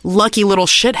lucky little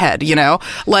shithead,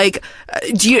 Like,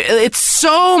 it's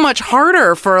so much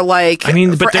harder for like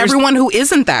for everyone who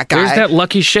isn't that guy. There's that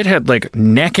lucky shithead like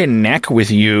neck and neck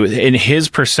with you in his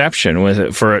perception with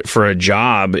it for a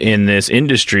job in this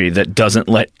industry that doesn't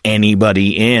let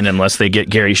anybody in unless they get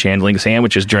Gary Shandling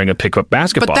sandwiches during a pickup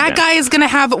basketball game. But that guy is going to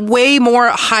have way more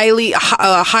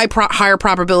higher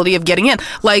probability of getting in.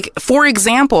 Like, for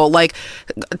example, like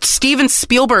Steven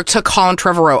Spielberg took Colin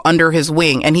Trevorrow under his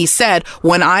wing, and he said,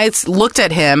 when I looked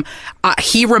at him,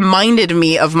 he reminded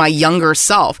me of my younger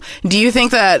self. Do you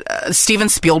think that Steven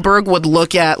Spielberg would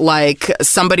look at like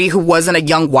somebody who wasn't a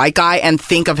young white guy and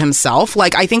think of himself?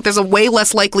 Like, I think there's a way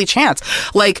less likely chance.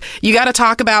 Like, you got to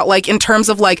talk about like in terms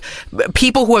of like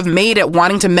people who have made it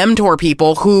wanting to mentor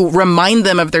people who remind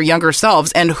them of their younger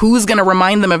selves, and who's going to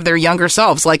remind them of their younger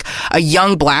selves? Like a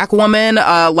young black woman,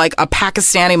 like a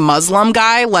Pakistani Muslim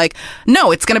guy? Like,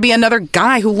 no, it's going to be another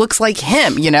guy who looks like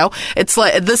him, It's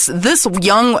like this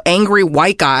young, angry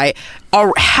white guy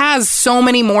has so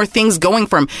many more things going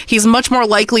for him. He's much more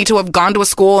likely to have gone to a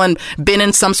school and been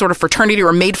in some sort of fraternity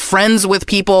or made friends with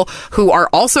people who are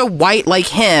also white like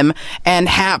him, and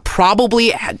have probably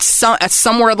had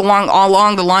somewhere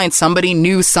along the line somebody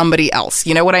knew somebody else.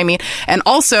 You know what I mean? And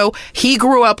also, he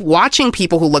grew up watching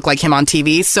people who look like him on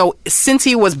TV. So since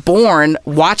he was born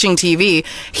watching TV,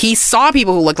 he saw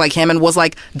people who looked like him and was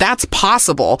like, that's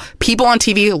possible. People on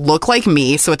TV look like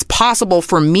me, so it's possible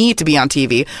for me to be on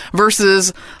TV, versus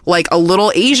like a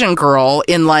little Asian girl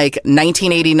in like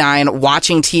 1989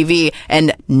 watching TV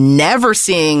and never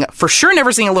seeing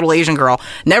a little Asian girl,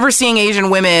 never seeing Asian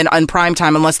women on prime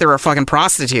time unless they were a fucking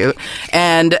prostitute.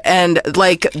 And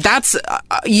like that's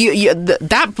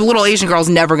that little Asian girl's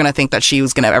never going to think that she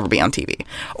was going to ever be on TV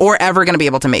or ever going to be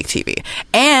able to make TV.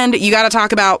 And you got to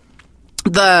talk about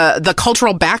the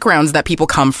cultural backgrounds that people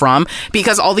come from,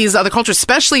 because all these other cultures,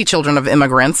 especially children of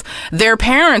immigrants, their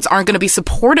parents aren't going to be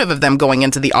supportive of them going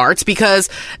into the arts because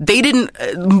they didn't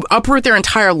uproot their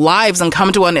entire lives and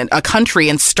come to a country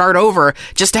and start over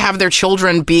just to have their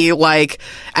children be like,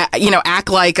 act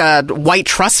like a white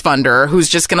trust funder who's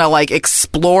just going to like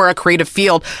explore a creative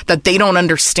field that they don't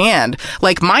understand.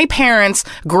 Like, my parents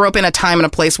grew up in a time and a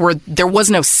place where there was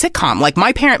no sitcom. Like,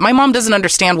 my mom doesn't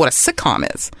understand what a sitcom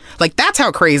is. Like, that's how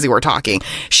crazy we're talking.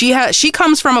 She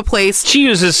comes from a place. She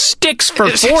uses sticks for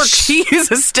forks. She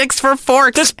uses sticks for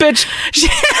forks. This bitch.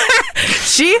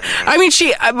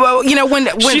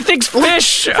 When she thinks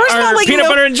fish are peanut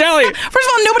butter and jelly. First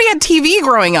of all, nobody had TV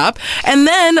growing up, and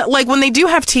then like when they do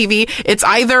have TV, it's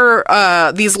either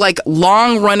these like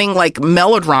long running like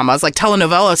melodramas, like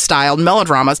telenovela style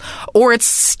melodramas, or it's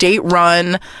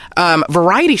state-run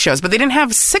variety shows. But they didn't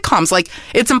have sitcoms. Like,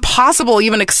 it's impossible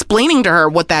even explaining to her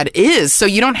what that is. So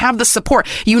you don't have the support.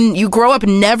 You grow up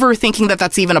never thinking that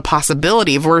that's even a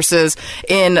possibility, versus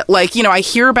in like, I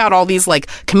hear about all these like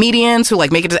comedians who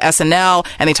like make it to SNL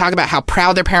and they talk about how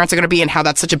proud their parents are going to be and how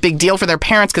that's such a big deal for their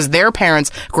parents because their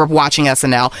parents grew up watching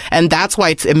SNL, and that's why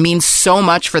it means so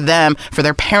much for them, for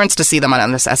their parents to see them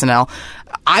on this SNL.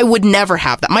 I would never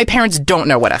have that. My parents don't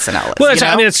know what SNL is. Well,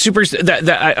 I mean, it's super.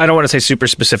 I don't want to say super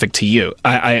specific to you,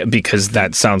 because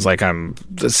that sounds like I'm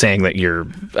saying that you're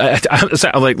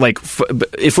like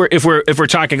if we're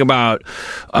talking about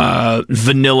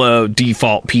vanilla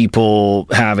default people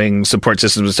having support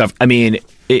systems and stuff. I mean,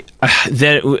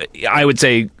 then I would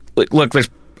say, look,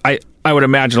 I would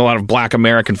imagine a lot of Black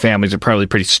American families are probably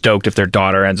pretty stoked if their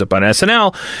daughter ends up on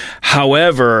SNL.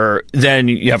 However, then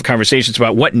you have conversations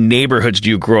about what neighborhoods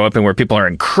do you grow up in where people are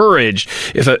encouraged.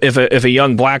 If a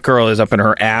young Black girl is up in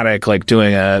her attic, like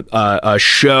doing a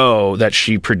show that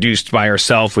she produced by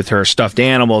herself with her stuffed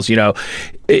animals, you know,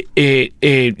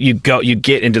 you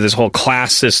get into this whole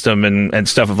class system and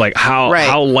stuff of like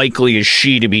how likely is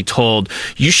she to be told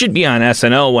you should be on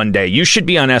SNL one day, you should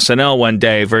be on SNL one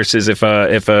day, versus if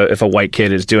a white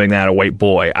kid is doing that, a white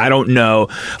boy. I don't know.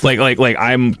 Like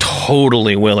I'm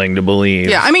totally willing to believe.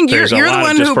 Yeah, I mean, you're the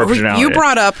one who you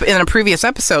brought up in a previous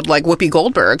episode, like Whoopi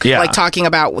Goldberg, like talking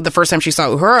about the first time she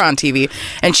saw her on TV,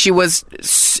 and she was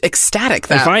ecstatic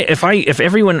that if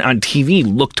everyone on TV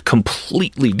looked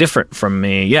completely different from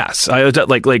me, yes,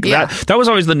 that was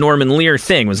always the Norman Lear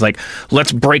thing, was like,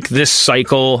 let's break this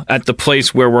cycle at the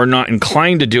place where we're not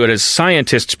inclined to do it as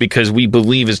scientists because we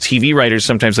believe as TV writers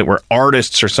sometimes that we're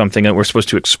artists or something, that we're supposed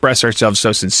to express ourselves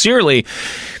so sincerely.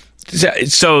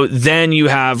 So then you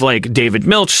have like David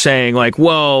Milch saying like,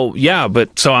 well, yeah,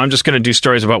 but so I'm just going to do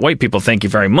stories about white people. Thank you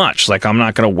very much. Like, I'm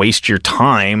not going to waste your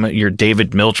time, your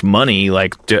David Milch money.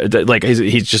 Like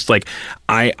he's just like,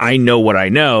 I know what I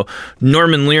know.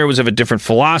 Norman Lear was of a different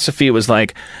philosophy. It was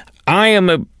like, I am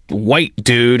a white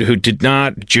dude who did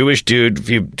not, Jewish dude.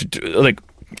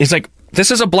 It's like, this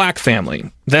is a Black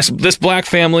family. This Black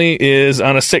family is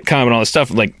on a sitcom and all this stuff.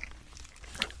 Like,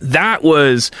 that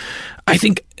was, I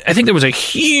think there was a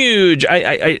huge,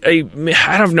 I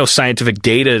have no scientific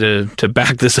data to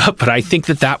back this up, but I think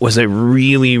that was a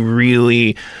really,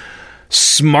 really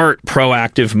smart,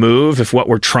 proactive move if what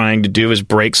we're trying to do is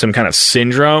break some kind of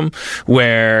syndrome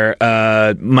where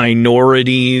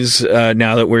minorities,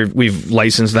 now that we've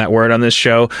licensed that word on this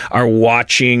show, are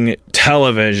watching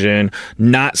television,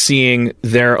 not seeing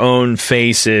their own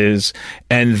faces,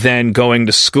 and then going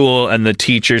to school and the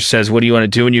teacher says, what do you want to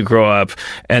do when you grow up?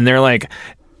 And they're like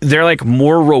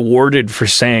more rewarded for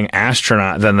saying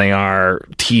astronaut than they are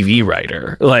TV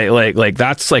writer. Like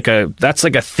that's like a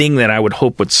thing that I would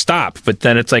hope would stop. But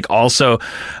then it's like, also,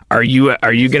 are you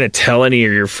going to tell any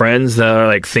of your friends that are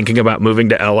like thinking about moving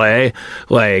to LA,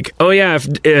 like, oh yeah,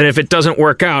 if it doesn't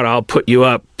work out, I'll put you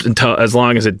up until as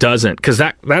long as it doesn't, because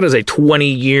that is a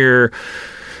 20-year.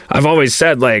 I've always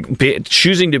said, like,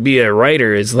 choosing to be a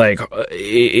writer is like,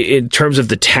 in terms of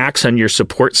the tax on your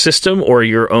support system or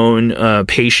your own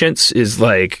patience, is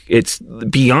like, it's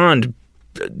beyond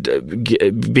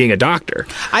being a doctor.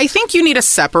 I think you need to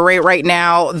separate right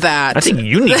now that... I think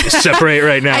you need to separate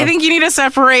right now. I think you need to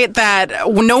separate that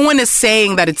no one is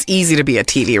saying that it's easy to be a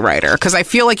TV writer, because I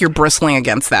feel like you're bristling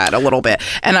against that a little bit.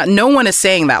 And no one is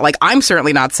saying that. Like, I'm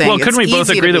certainly not saying it's easy. Well, couldn't we both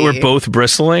agree that we're both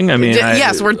bristling? I mean...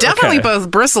 yes, we're definitely both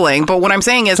bristling, but what I'm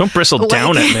saying is... Don't bristle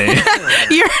down at me.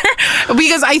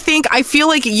 Because I feel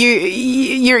like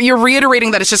you're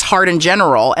reiterating that it's just hard in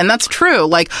general, and that's true.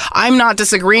 Like, I'm not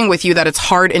disagreeing with you that it's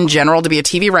hard in general to be a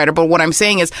TV writer, but what I'm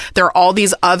saying is there are all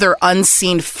these other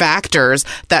unseen factors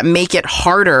that make it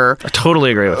harder. I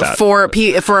totally agree with that.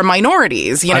 For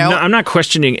minorities, you know? I'm not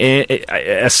questioning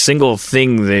a single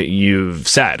thing that you've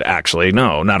said, actually.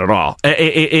 No, not at all.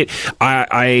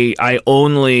 I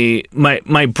only,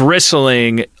 my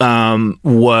bristling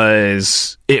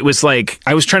was, it was like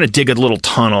I was trying to dig a little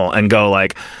tunnel and go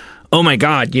like, oh my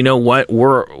God, you know what?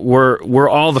 We're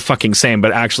all the fucking same.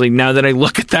 But actually, now that I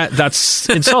look at that, that's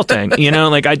insulting. You know,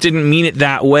 like, I didn't mean it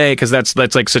that way, because that's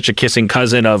like such a kissing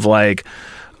cousin of like,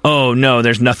 oh no,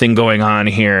 there's nothing going on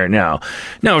here. No,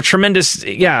 tremendous.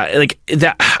 Yeah, like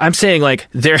that. I'm saying like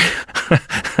there.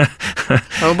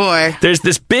 Oh boy. There's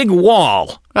this big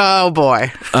wall. Oh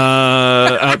boy.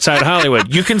 Outside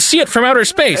Hollywood. You can see it from outer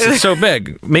space. It's so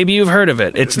big. Maybe you've heard of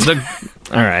it. It's the...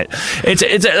 All right. It's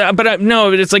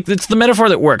like, it's the metaphor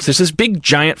that works. There's this big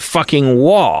giant fucking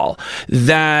wall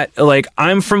that, like,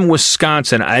 I'm from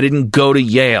Wisconsin. I didn't go to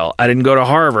Yale. I didn't go to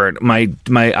Harvard. My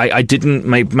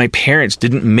parents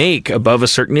didn't make above a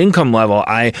certain income level.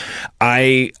 A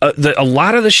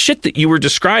lot of the shit that you were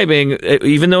describing,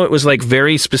 even though it was like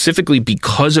very specifically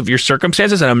because of your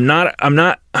circumstances, and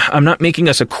I'm not making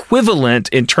us equivalent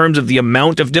in terms of the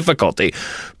amount of difficulty.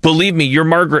 Believe me, your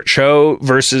Margaret Cho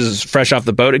versus Fresh Off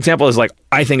the Boat example is like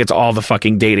I think it's all the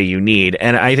fucking data you need.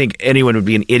 And I think anyone would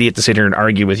be an idiot to sit here and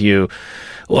argue with you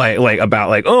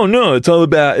about oh no,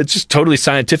 it's just totally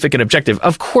scientific and objective.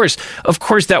 Of course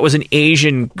that was an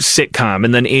Asian sitcom,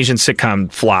 and then Asian sitcom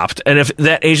flopped. And if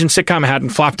that Asian sitcom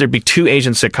hadn't flopped, there'd be 2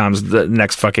 Asian sitcoms the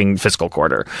next fucking fiscal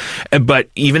quarter. But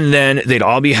even then, they'd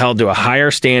all be held to a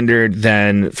higher standard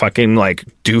than fucking like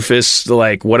doofus,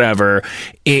 like whatever.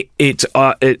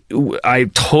 I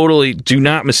totally do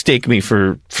not mistake me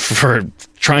for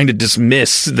trying to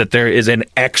dismiss that there is an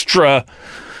extra.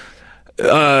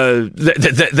 That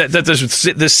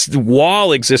this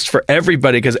wall exists for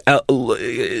everybody, because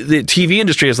the TV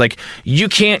industry is like, you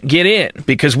can't get in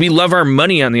because we love our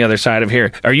money on the other side of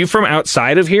here. Are you from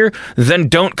outside of here? Then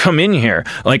don't come in here,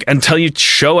 like, until you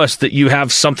show us that you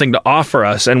have something to offer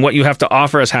us, and what you have to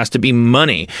offer us has to be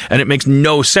money. And it makes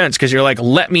no sense, because you're like,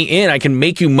 let me in, I can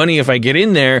make you money if I get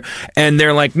in there, and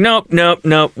they're like, nope,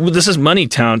 this is Money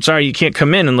Town, sorry, you can't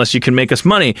come in unless you can make us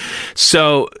money.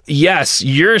 So yes,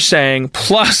 you're saying,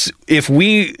 plus, if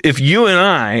you and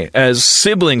I, as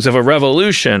siblings of a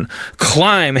revolution,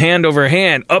 climb hand over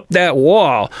hand up that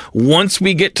wall, once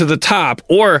we get to the top,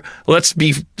 or let's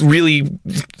be really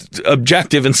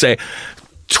objective and say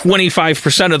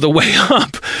 25% of the way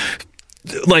up,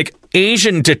 like,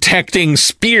 Asian detecting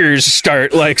spears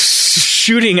start like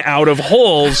shooting out of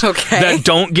holes that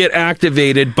don't get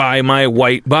activated by my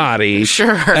white body.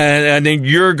 Sure. And then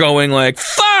you're going like,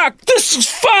 fuck, this is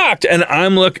fucked. And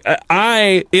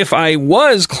if I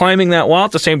was climbing that wall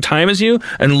at the same time as you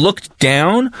and looked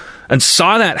down and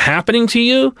saw that happening to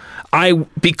you,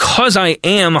 because I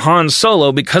am Han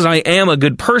Solo, because I am a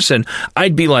good person,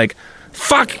 I'd be like,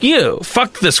 fuck you,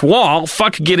 fuck this wall,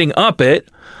 fuck getting up it.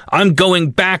 I'm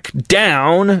going back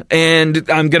down, and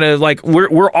I'm gonna, like,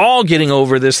 we're all getting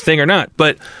over this thing or not.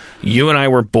 But you and I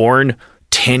were born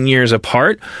 10 years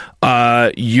apart. We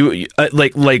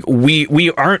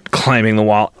aren't climbing the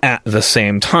wall at the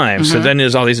same time. Mm-hmm. So then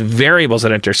there's all these variables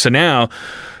that enter. So now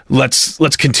let's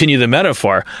continue the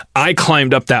metaphor. I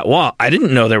climbed up that wall. I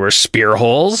didn't know there were spear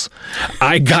holes.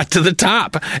 I got to the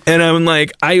top, and I'm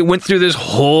like, I went through this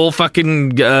whole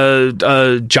fucking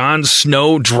Jon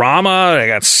Snow drama. I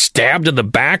got stabbed in the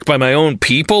back by my own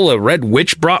people. A red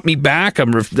witch brought me back.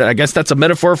 I guess that's a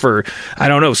metaphor for, I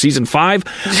don't know, season 5.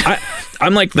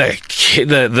 I'm like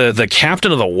the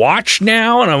captain of the watch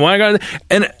now,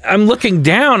 and I'm looking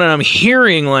down, and I'm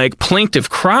hearing like plaintive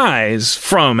cries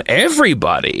from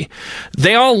everybody.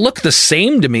 They all look the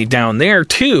same to me down there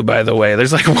too. By the way,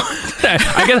 there's like,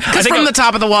 because from the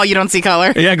top of the wall you don't see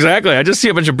color. Yeah, exactly. I just see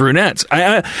a bunch of brunettes.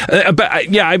 I'm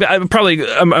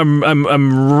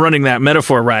running that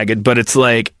metaphor ragged, but it's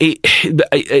like,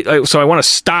 so I want to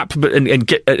stop and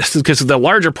get, because the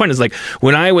larger point is like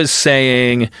when I was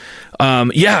saying.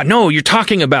 You're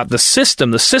talking about the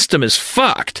system. The system is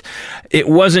fucked. It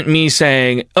wasn't me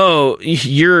saying, oh,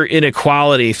 your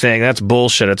inequality thing, that's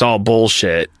bullshit. It's all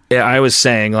bullshit. I was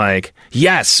saying, like,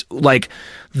 yes, like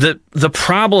the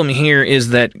problem here is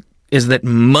that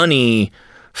money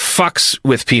fucks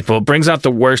with people, brings out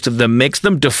the worst of them, makes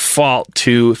them default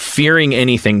to fearing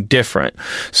anything different.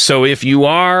 So if you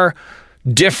are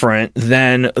different,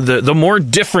 then the more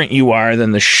different you are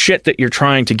than the shit that you're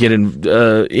trying to get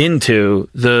into,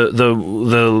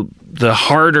 the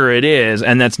harder it is,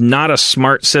 and that's not a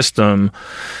smart system.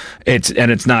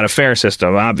 It's not a fair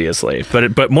system, obviously,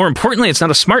 but more importantly, it's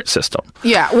not a smart system.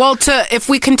 Yeah. Well, if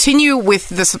we continue with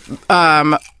this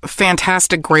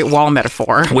fantastic Great Wall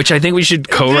metaphor, which I think we should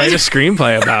co-write a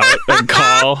screenplay about and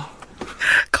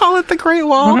call it the Great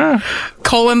Wall,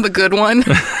 colon the good one.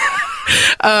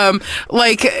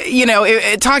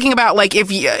 Talking about like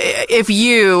if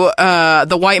you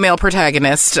the white male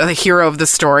protagonist, the hero of the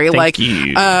story,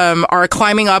 are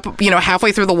climbing up,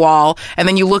 halfway through the wall, and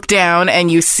then you look down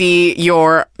and you see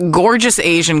your gorgeous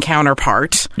Asian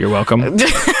counterpart. You're welcome.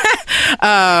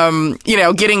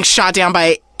 Getting shot down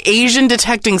by Asian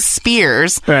detecting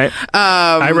spears. Right.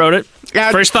 I wrote it.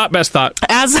 First thought, best thought.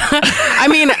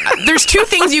 There's two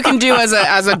things you can do as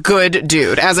a good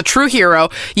dude. As a true hero,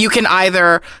 you can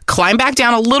either climb back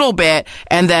down a little bit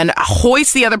and then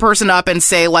hoist the other person up and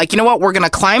say, like, you know what, we're going to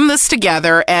climb this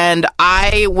together, and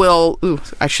I will... Ooh,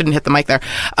 I shouldn't hit the mic there.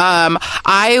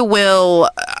 I will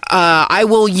I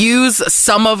will use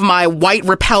some of my white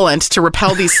repellent to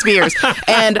repel these spears.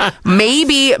 And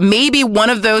maybe one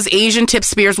of those Asian tip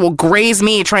spears will graze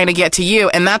me trying to get to you,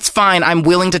 and that's fine. I'm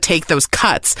willing to take those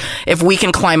cuts if we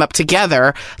can climb up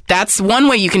together. That's one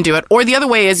way you can do it. Or the other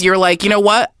way is you're like, you know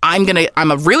what? I'm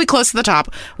really close to the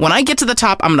top. When I get to the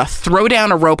top, I'm going to throw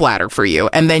down a rope ladder for you,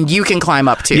 and then you can climb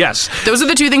up too. Yes. Those are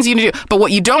the two things you need to do. But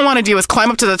what you don't want to do is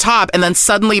climb up to the top and then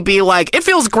suddenly be like, it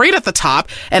feels great at the top,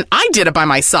 and I did it by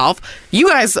myself. You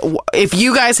guys, if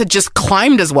you guys had just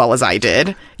climbed as well as I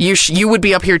did, you would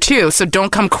be up here too. So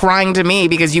don't come crying to me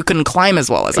because you couldn't climb as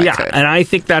well as I could. And I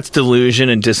think that's delusion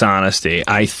and dishonesty.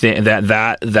 I think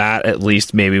that at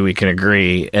least maybe we can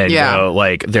agree. And go,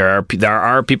 like there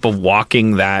are people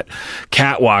walking that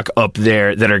catwalk up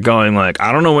there that are going like,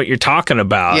 I don't know what you're talking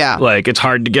about. Yeah. Like it's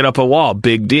hard to get up a wall.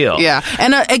 Big deal. Yeah.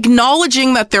 And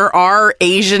acknowledging that there are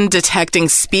Asian detecting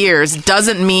spears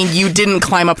doesn't mean you didn't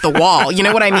climb up the wall. You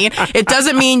know what I mean? It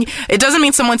doesn't mean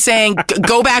someone saying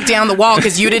go back down the wall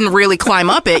because you didn't really climb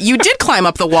up it. You did climb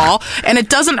up the wall, and it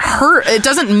doesn't hurt. It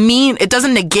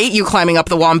doesn't negate you climbing up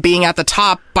the wall and being at the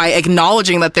top by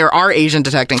acknowledging that there are Asian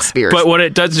detecting spears. But what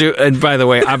it does do, and by the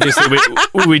way, obviously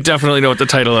we definitely know what the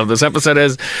title of this episode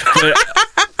is. But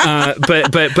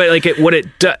like what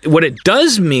it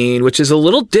does mean, which is a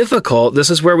little difficult. This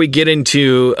is where we get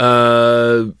into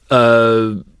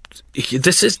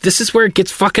this is where it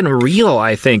gets fucking real,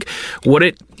 I think.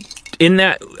 In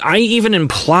that, I even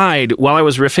implied while I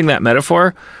was riffing that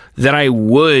metaphor that I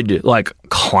would like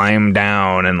climb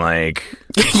down and like.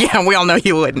 Yeah, we all know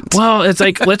you wouldn't. Well, it's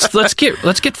like let's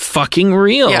get fucking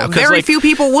real. Yeah, very few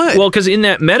people would. Well, because in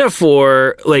that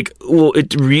metaphor,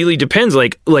 it really depends.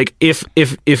 Like if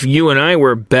you and I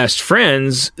were best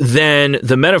friends, then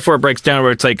the metaphor breaks down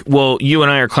where it's like, well, you and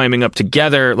I are climbing up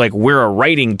together, like we're a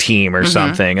writing team or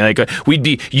something. Like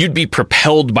you'd be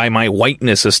propelled by my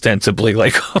whiteness ostensibly,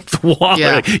 like up the wall.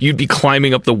 Yeah. Like, you'd be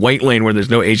climbing up the white lane where there's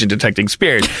no Asian detecting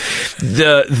spears.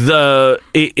 But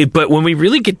when we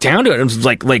really get down to it, it's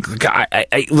I've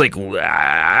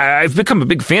become a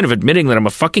big fan of admitting that I'm a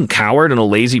fucking coward and a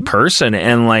lazy person,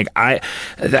 and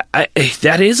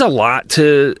that is a lot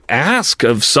to ask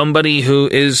of somebody who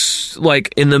is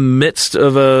like in the midst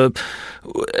of a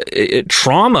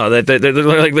trauma that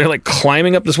they're like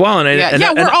climbing up this wall,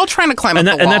 and we're all trying to climb up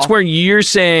the wall, and that's where you're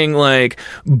saying like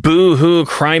boo hoo,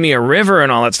 cry me a river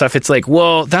and all that stuff. It's like,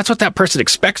 well, that's what that person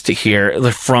expects to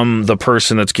hear from the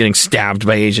person that's getting stabbed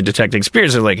by Asian detecting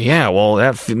spears. They're like, yeah, well,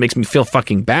 that makes me feel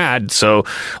fucking bad, so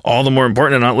all the more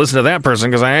important to not listen to that person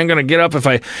because I ain't gonna get up if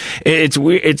I. It's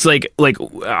weird. It's like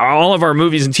all of our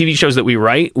movies and TV shows that we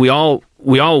write, we all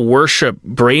worship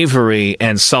bravery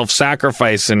and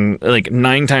self-sacrifice, and like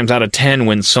 9 times out of 10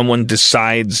 when someone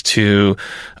decides to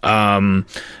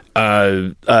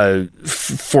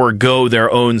forego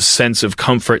their own sense of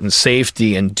comfort and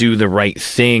safety and do the right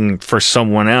thing for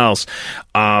someone else,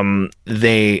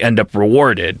 they end up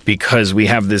rewarded because we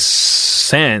have this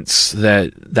sense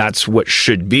that that's what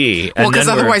should be. Well, because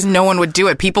otherwise no one would do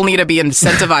it. People need to be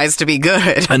incentivized to be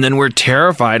good. And then we're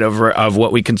terrified of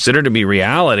what we consider to be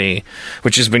reality,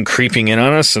 which has been creeping in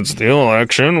on us since the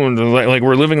election. Like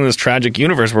we're living in this tragic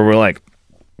universe where we're like,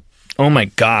 oh my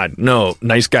God, no,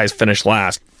 nice guys finish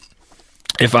last.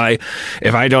 If I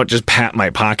don't just pat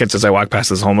my pockets as I walk past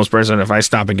this homeless person, if I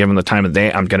stop and give them the time of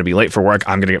day, I'm going to be late for work.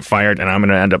 I'm going to get fired, and I'm going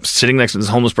to end up sitting next to this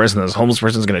homeless person. And this homeless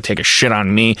person is going to take a shit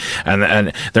on me, and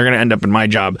they're going to end up in my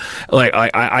job. Like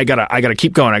I gotta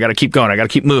keep going. I gotta keep going. I gotta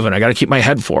keep moving. I gotta keep my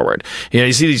head forward. You know,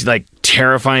 you see these like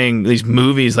terrifying these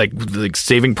movies like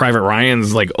Saving Private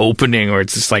Ryan's like opening, where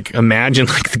it's just like imagine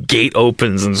like the gate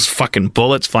opens and there's fucking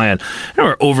bullets flying. And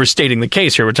we're overstating the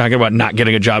case here. We're talking about not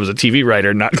getting a job as a TV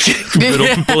writer, not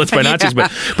getting bullets by Nazis,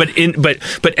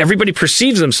 but everybody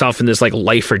perceives themselves in this like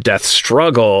life or death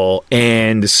struggle,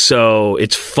 and so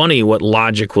it's funny what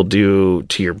logic will do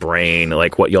to your brain,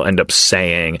 like what you'll end up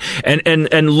saying,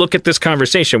 and look at this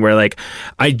conversation where like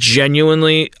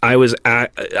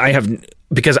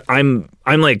because I'm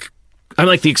like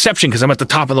the exception because I'm at the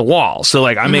top of the wall. So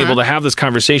like I'm able to have this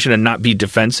conversation and not be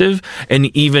defensive. And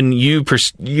even you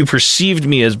perceived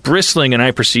me as bristling, and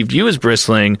I perceived you as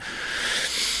bristling.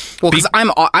 Well, because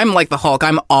I'm like the Hulk.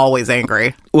 I'm always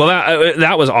angry. Well,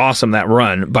 that was awesome. That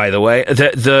run, by the way.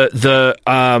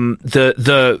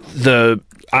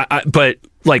 But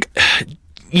like.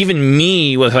 Even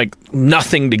me with like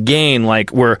nothing to gain,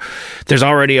 like there's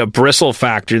already a bristle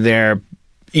factor there.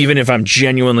 Even if I'm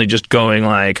genuinely just going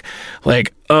like,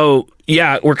 oh,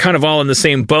 yeah, we're kind of all in the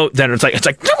same boat. Then it's like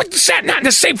no, it's not in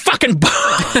the same fucking boat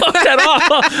at all.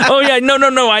 Oh yeah,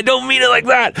 no, I don't mean it like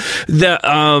that.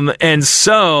 And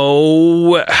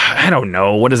so I don't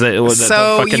know what is it.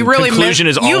 So the you really conclusion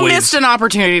is you always, missed an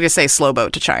opportunity to say slow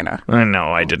boat to China.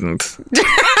 No, I didn't.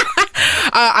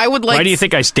 I would like. Why do you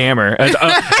think I stammer?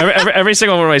 Every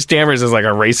single one of my stammers is like a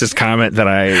racist comment that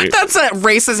I. That's a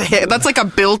racist. That's like a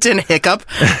built-in hiccup.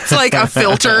 It's like a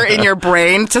filter in your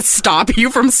brain to stop you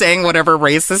from saying whatever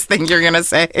racist thing you're gonna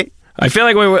say. I feel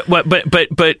like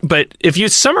but if you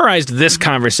summarized this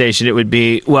conversation, it would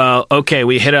be, well, okay,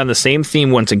 we hit on the same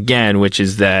theme once again, which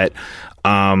is that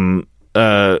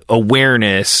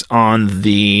awareness on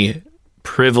the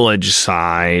privilege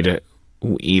side,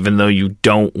 even though you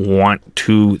don't want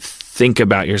to think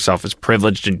about yourself as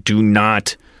privileged and do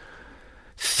not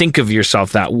think of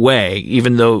yourself that way,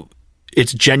 even though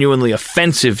it's genuinely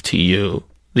offensive to you,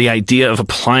 the idea of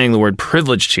applying the word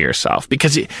privilege to yourself.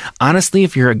 Because honestly,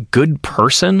 if you're a good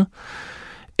person,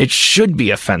 it should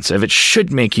be offensive. It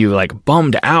should make you like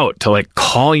bummed out to like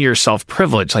call yourself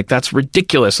privileged. Like that's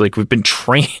ridiculous. Like we've been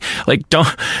trained. Like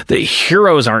the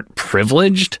heroes aren't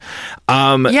privileged.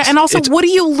 Yeah, and also, what do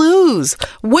you lose?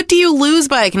 What do you lose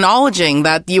by acknowledging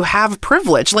that you have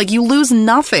privilege? Like you lose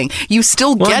nothing. You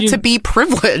still get to be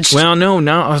privileged. Well, no.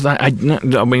 I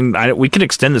mean, we can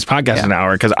extend this podcast an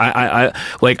hour because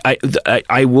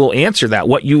I will answer that.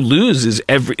 What you lose is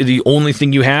the only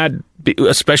thing you had.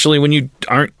 Especially when you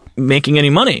aren't making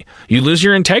any money, you lose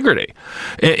your integrity.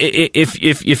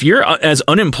 If you're as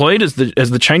unemployed as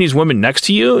the Chinese woman next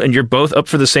to you, and you're both up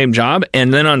for the same job,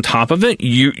 and then on top of it,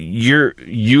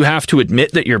 you have to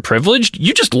admit that you're privileged,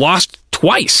 you just lost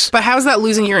twice. But how's that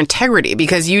losing your integrity?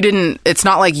 Because you didn't. It's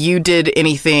not like you did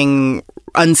anything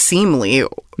unseemly.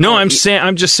 No, I'm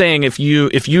just saying if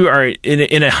you are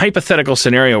in a hypothetical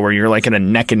scenario where you're like in a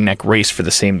neck and neck race for the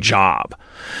same job,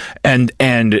 and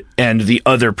the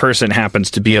other person happens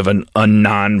to be of a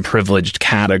non-privileged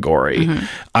category, mm-hmm.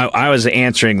 I was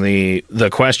answering the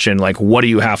question like, what do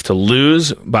you have to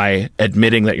lose by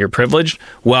admitting that you're privileged?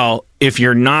 Well, if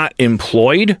you're not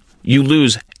employed, you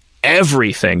lose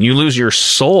everything. You lose your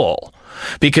soul.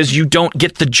 Because you don't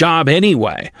get the job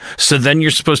anyway. So then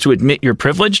you're supposed to admit your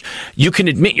privilege. You can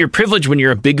admit your privilege when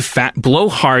you're a big fat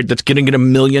blowhard that's going to get $1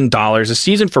 million a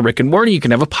season for Rick and Morty. You can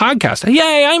have a podcast.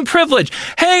 Yay, I'm privileged.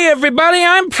 Hey, everybody,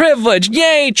 I'm privileged.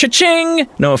 Yay, cha-ching.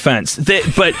 No offense.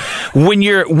 But when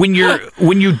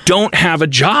you don't have a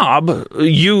job,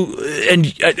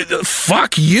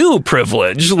 fuck you,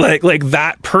 privilege. Like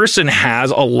that person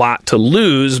has a lot to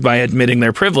lose by admitting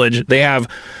their privilege. They have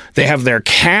their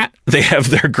cat. They have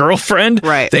their girlfriend.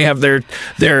 Right. They have their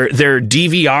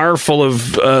DVR full of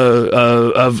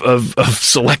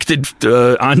selected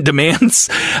on demands.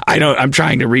 I'm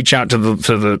trying to reach out to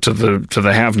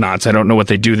the have-nots. I don't know what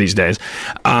they do these days.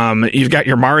 You've got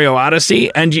your Mario Odyssey,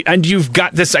 and you've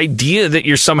got this idea that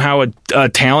you're somehow a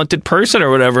talented person or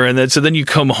whatever, and so then you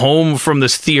come home from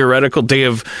this theoretical day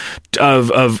of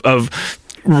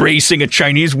racing a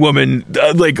Chinese woman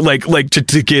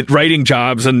to get writing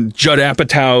jobs, and Judd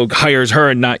Apatow hires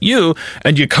her and not you,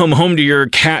 and you come home to your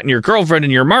cat and your girlfriend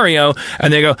and your Mario,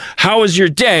 and they go, how was your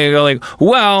day? I go like,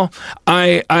 well,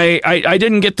 I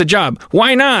didn't get the job.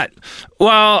 Why not?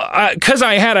 Well, because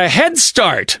I had a head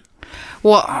start.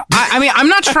 Well, I mean, I'm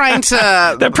not trying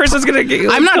to. That person's gonna get.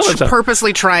 I'm not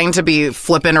purposely trying to be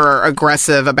flippant or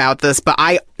aggressive about this, but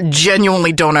I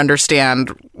genuinely don't understand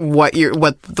what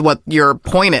your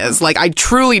point is. Like, I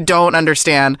truly don't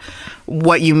understand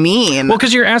what you mean. Well,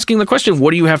 because you're asking the question, what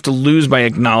do you have to lose by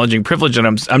acknowledging privilege? And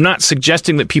I'm not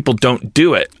suggesting that people don't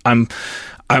do it. I'm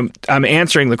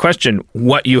answering the question,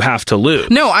 what you have to lose.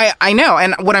 No, I know,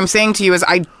 and what I'm saying to you is,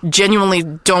 I genuinely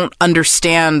don't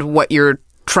understand what you're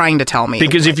trying to tell me.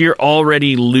 Because if you're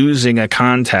already losing a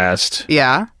contest,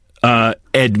 yeah,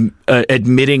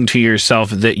 admitting to yourself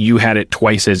that you had it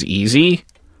twice as easy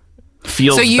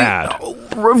feels bad.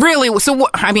 Really,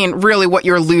 really what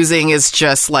you're losing is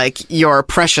just like your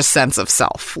precious sense of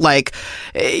self. Like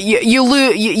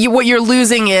what you're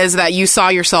losing is that you saw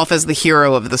yourself as the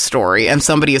hero of the story, and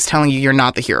somebody is telling you you're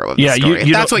not the hero of the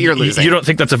story. That's what you're losing. You don't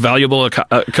think that's a valuable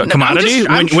commodity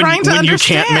I'm trying to when understand. You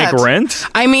can't make rent?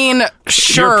 I mean,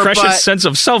 sure, your precious sense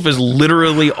of self is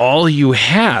literally all you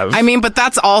have. I mean, but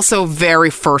that's also very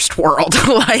first world.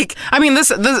 Like, I mean,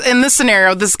 this in this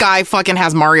scenario, this guy fucking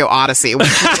has Mario Odyssey. Which,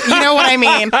 you know what I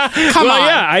mean? Come on.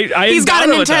 Yeah, he's got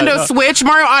a Nintendo Switch.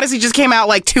 Mario Odyssey just came out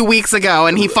like 2 weeks ago,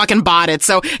 and he fucking bought it,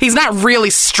 so he's not really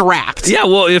strapped. Yeah,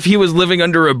 well, if he was living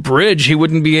under a bridge, he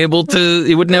wouldn't be able to.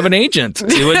 He wouldn't have an agent.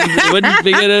 He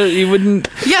wouldn't.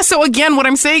 Yeah. So again, what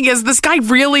I'm saying is, this guy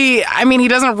really. I mean, he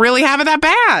doesn't really have it that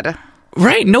bad.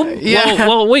 Right. No. Yeah.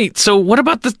 Well, wait. So what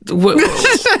about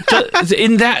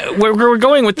in that where we're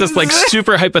going with this like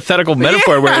super hypothetical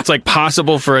metaphor where it's like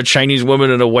possible for a Chinese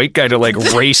woman and a white guy to like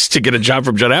race to get a job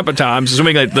from Judd Apatow? I'm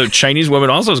assuming that the Chinese woman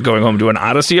also is going home to an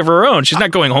odyssey of her own. She's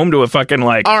not going home to a fucking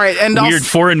like all right, and weird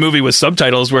foreign movie with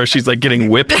subtitles where she's like getting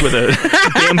whipped with a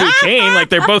bamboo cane. Like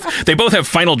they both have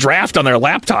Final Draft on their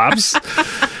laptops.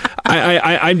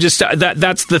 I'm just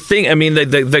that's the thing. I mean,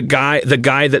 the guy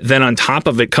that then on top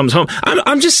of it comes home.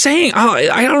 I'm just saying.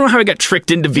 I don't know how I got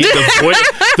tricked into being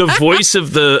the voice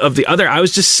of the other. I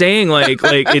was just saying like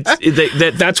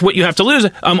it's that's what you have to lose.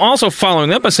 I'm also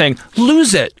following up by saying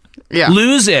lose it. Yeah.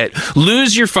 Lose it.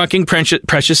 Lose your fucking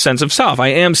precious sense of self. I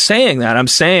am saying that. I'm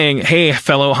saying, hey,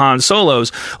 fellow Han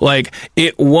Solos, like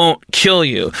it won't kill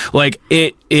you. Like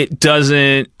it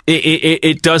doesn't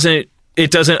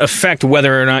affect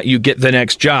whether or not you get the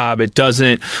next job. It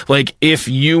doesn't, like, if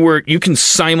you can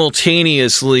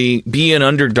simultaneously be an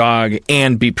underdog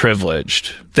and be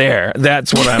privileged.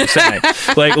 That's what I'm saying.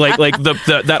 like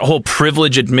that whole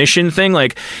privilege admission thing,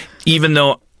 like, even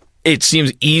though it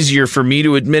seems easier for me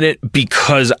to admit it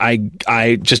because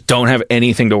I just don't have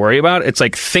anything to worry about. It's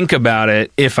like, think about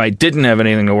it. If I didn't have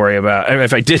anything to worry about,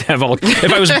 if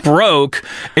I was broke,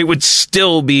 it would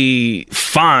still be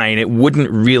fine. It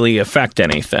wouldn't really affect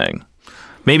anything.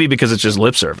 Maybe because it's just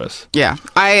lip service. Yeah.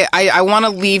 I want to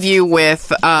leave you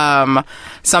with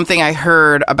something I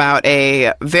heard about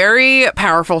a very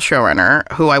powerful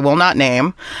showrunner who I will not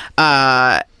name,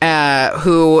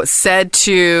 who said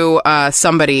to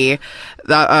somebody,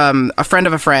 a friend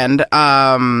of a friend,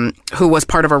 who was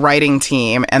part of a writing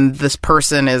team, and this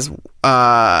person was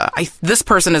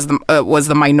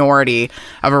the minority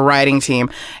of a writing team,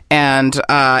 and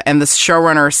this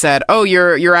showrunner said, "Oh,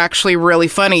 you're actually really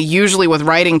funny. Usually with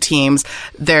writing teams,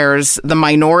 there's the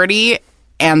minority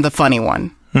and the funny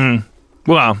one."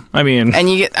 Well, I mean,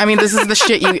 this is the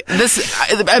shit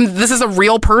this is a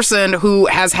real person who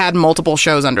has had multiple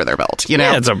shows under their belt, you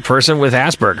know? Yeah, it's a person with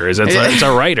Asperger's. It's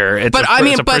a writer. It's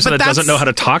a person that doesn't know how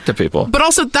to talk to people. But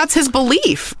also, that's his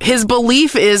belief. His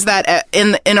belief is that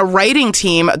in a writing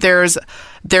team, there's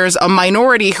a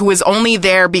minority who is only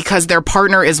there because their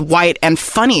partner is white and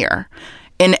funnier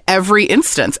in every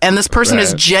instance. And this person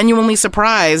is genuinely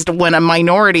surprised when a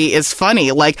minority is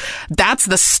funny. Like, that's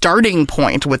the starting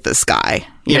point with this guy.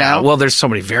 You know? Well, there's so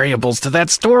many variables to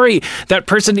that story. That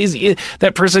person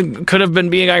could have been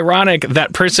being ironic.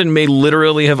 That person may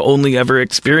literally have only ever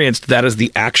experienced that as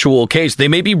the actual case. They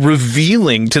may be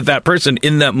revealing to that person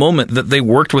in that moment that they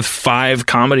worked with 5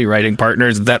 comedy writing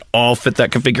partners that all fit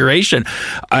that configuration.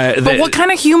 But what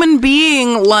kind of human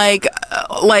being like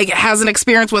has an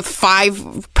experience with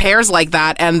 5 pairs like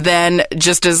that and then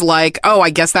just is like, oh, I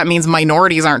guess that means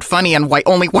minorities aren't funny and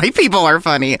only white people are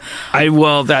funny?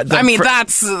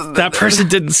 That person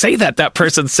didn't say that. That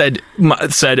person said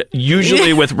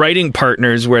usually with writing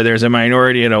partners where there's a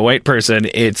minority and a white person,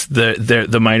 it's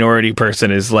the minority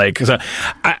person is like. So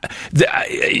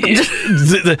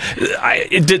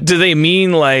do they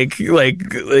mean like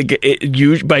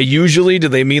by usually? Do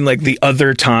they mean like the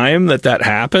other time that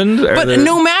happened? But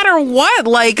no matter what,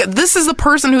 like, this is the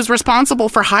person who's responsible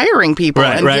for hiring people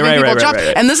and giving people jobs,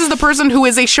 and this is the person who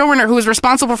is a showrunner who is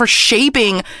responsible for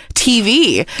shaping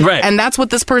TV, right? And that's what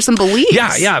this person believes.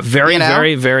 Yeah. Very,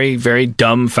 very, very, very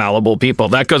dumb, fallible people.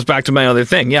 That goes back to my other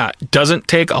thing. Yeah. Doesn't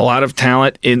take a lot of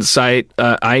talent, insight,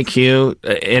 IQ,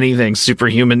 anything,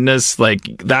 superhumanness. Like,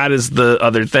 that is the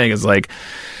other thing, is like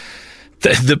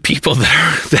the people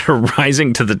that are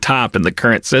rising to the top in the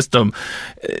current system,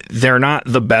 they're not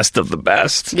the best of the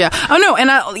best. Yeah. Oh no.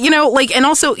 And and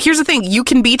also, here's the thing: you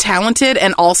can be talented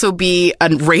and also be a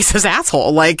racist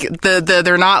asshole. Like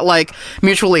they're not like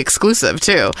mutually exclusive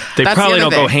too. They probably don't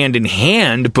go hand in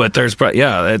hand, but there's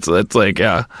it's like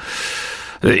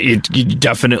You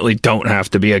definitely don't have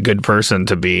to be a good person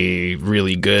to be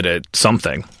really good at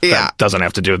something. Yeah. That doesn't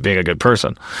have to do with being a good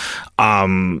person.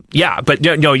 But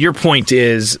no, your point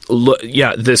is,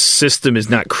 this system is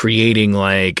not creating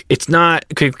it's not,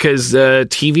 because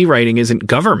TV writing isn't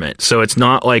government. So it's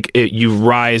not like you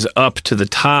rise up to the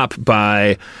top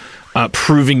by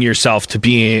proving yourself to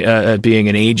be being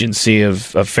an agency of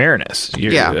fairness.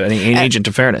 You're an agent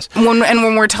of fairness.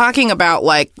 When we're talking about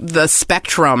like the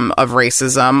spectrum of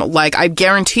racism, like, I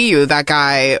guarantee you that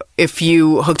guy, if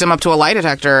you hooked him up to a lie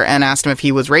detector and asked him if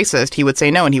he was racist, he would say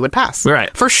no and he would pass. Right.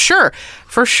 For sure.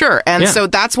 And so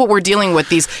that's what we're dealing with,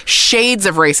 these shades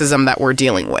of racism that we're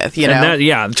dealing with, you know?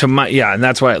 And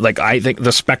that's why, like, I think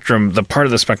the part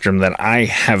of the spectrum that I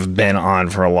have been on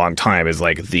for a long time is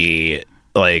like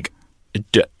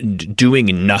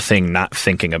doing nothing, not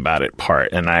thinking about it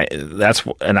part. And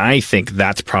I think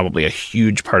that's probably a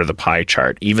huge part of the pie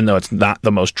chart, even though it's not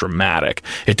the most dramatic.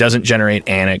 It doesn't generate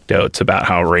anecdotes about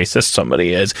how racist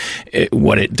somebody is.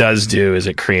 What it does do is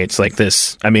it creates like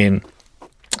this, I mean,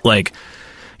 like,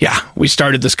 yeah, we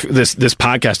started this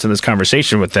podcast and this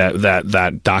conversation with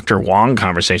that Dr. Wong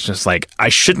conversation. It's like, I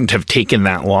shouldn't have taken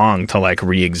that long to like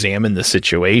re-examine the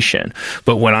situation.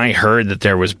 But when I heard that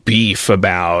there was beef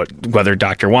about whether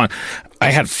Dr. Wong, I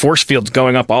had force fields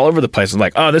going up all over the place. I'm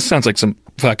like, oh, this sounds like some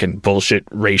fucking bullshit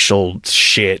racial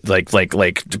shit. Like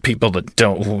people that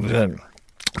don't.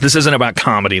 This isn't about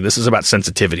comedy. This is about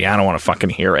sensitivity. I don't want to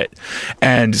fucking hear it.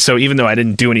 And so even though I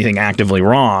didn't do anything actively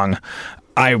wrong,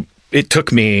 it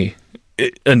took me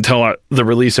until the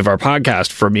release of our podcast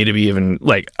for me to be even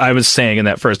like, I was saying in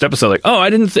that first episode, like, oh, I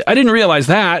didn't realize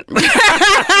that.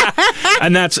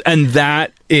 and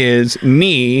that is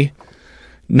me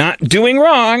not doing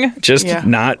wrong, just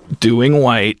not doing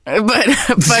white. But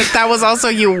that was also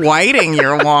you whiting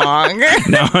your Wong.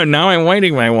 Now I'm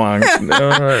whiting my Wong.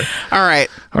 All right.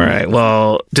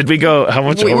 Well, did we go? How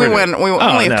much? We went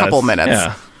only a couple minutes.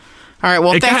 Yeah. All right.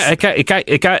 Well,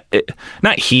 it got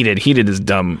not heated. Heated is a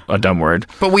dumb word.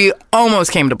 But we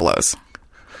almost came to blows.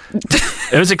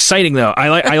 It was exciting though.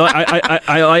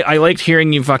 I liked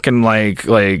hearing you fucking like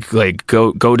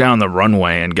go down the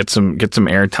runway and get some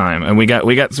airtime. And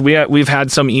we've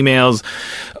had some emails,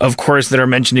 of course, that are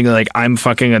mentioning like I'm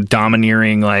fucking a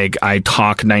domineering, like I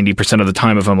talk 90% of the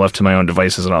time if I'm left to my own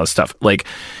devices and all this stuff. Like,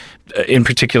 in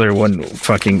particular, one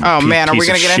fucking are we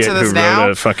gonna get into this now?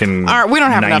 A fucking all right, we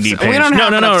don't have enough. We don't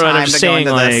have enough time I'm to saying,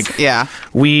 go into like, this. Yeah,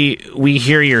 we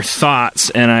hear your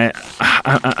thoughts, and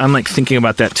I'm like thinking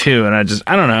about that too, and I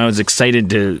don't know. I was excited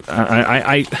to.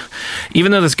 I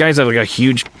even though this guy's like a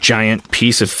huge giant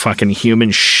piece of fucking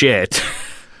human shit.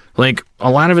 Like a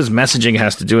lot of his messaging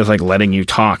has to do with like letting you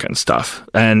talk and stuff,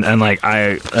 and like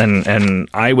I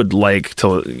would like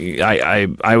to.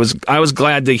 I was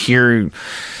glad to hear.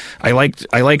 I liked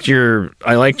your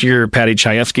Patty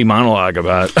Chayefsky monologue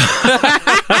about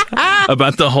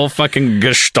about the whole fucking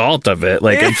gestalt of it,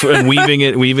 like and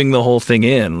weaving the whole thing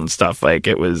in and stuff. Like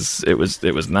it was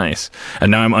nice. And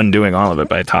now I'm undoing all of it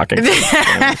by talking.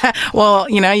 Well,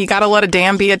 you got to let a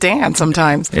Dan be a Dan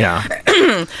sometimes. Yeah.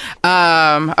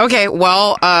 Okay.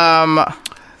 Well,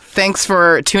 thanks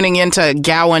for tuning in to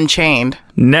Gow Unchained.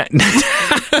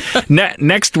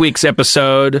 Next week's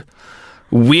episode.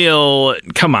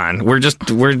 Come on. We're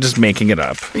just making it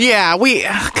up. Yeah,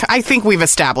 I think we've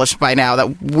established by now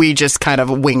that we just kind of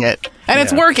wing it, and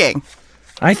it's working.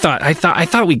 I thought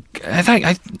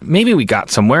maybe we got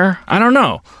somewhere. I don't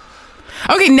know.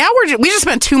 Okay, now we just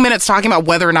spent 2 minutes talking about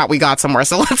whether or not we got somewhere,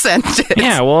 so let's end it.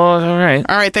 Yeah, well, all right.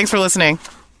 All right, thanks for listening.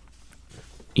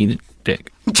 Eat a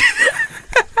dick.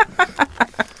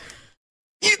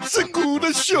 It's a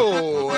good show.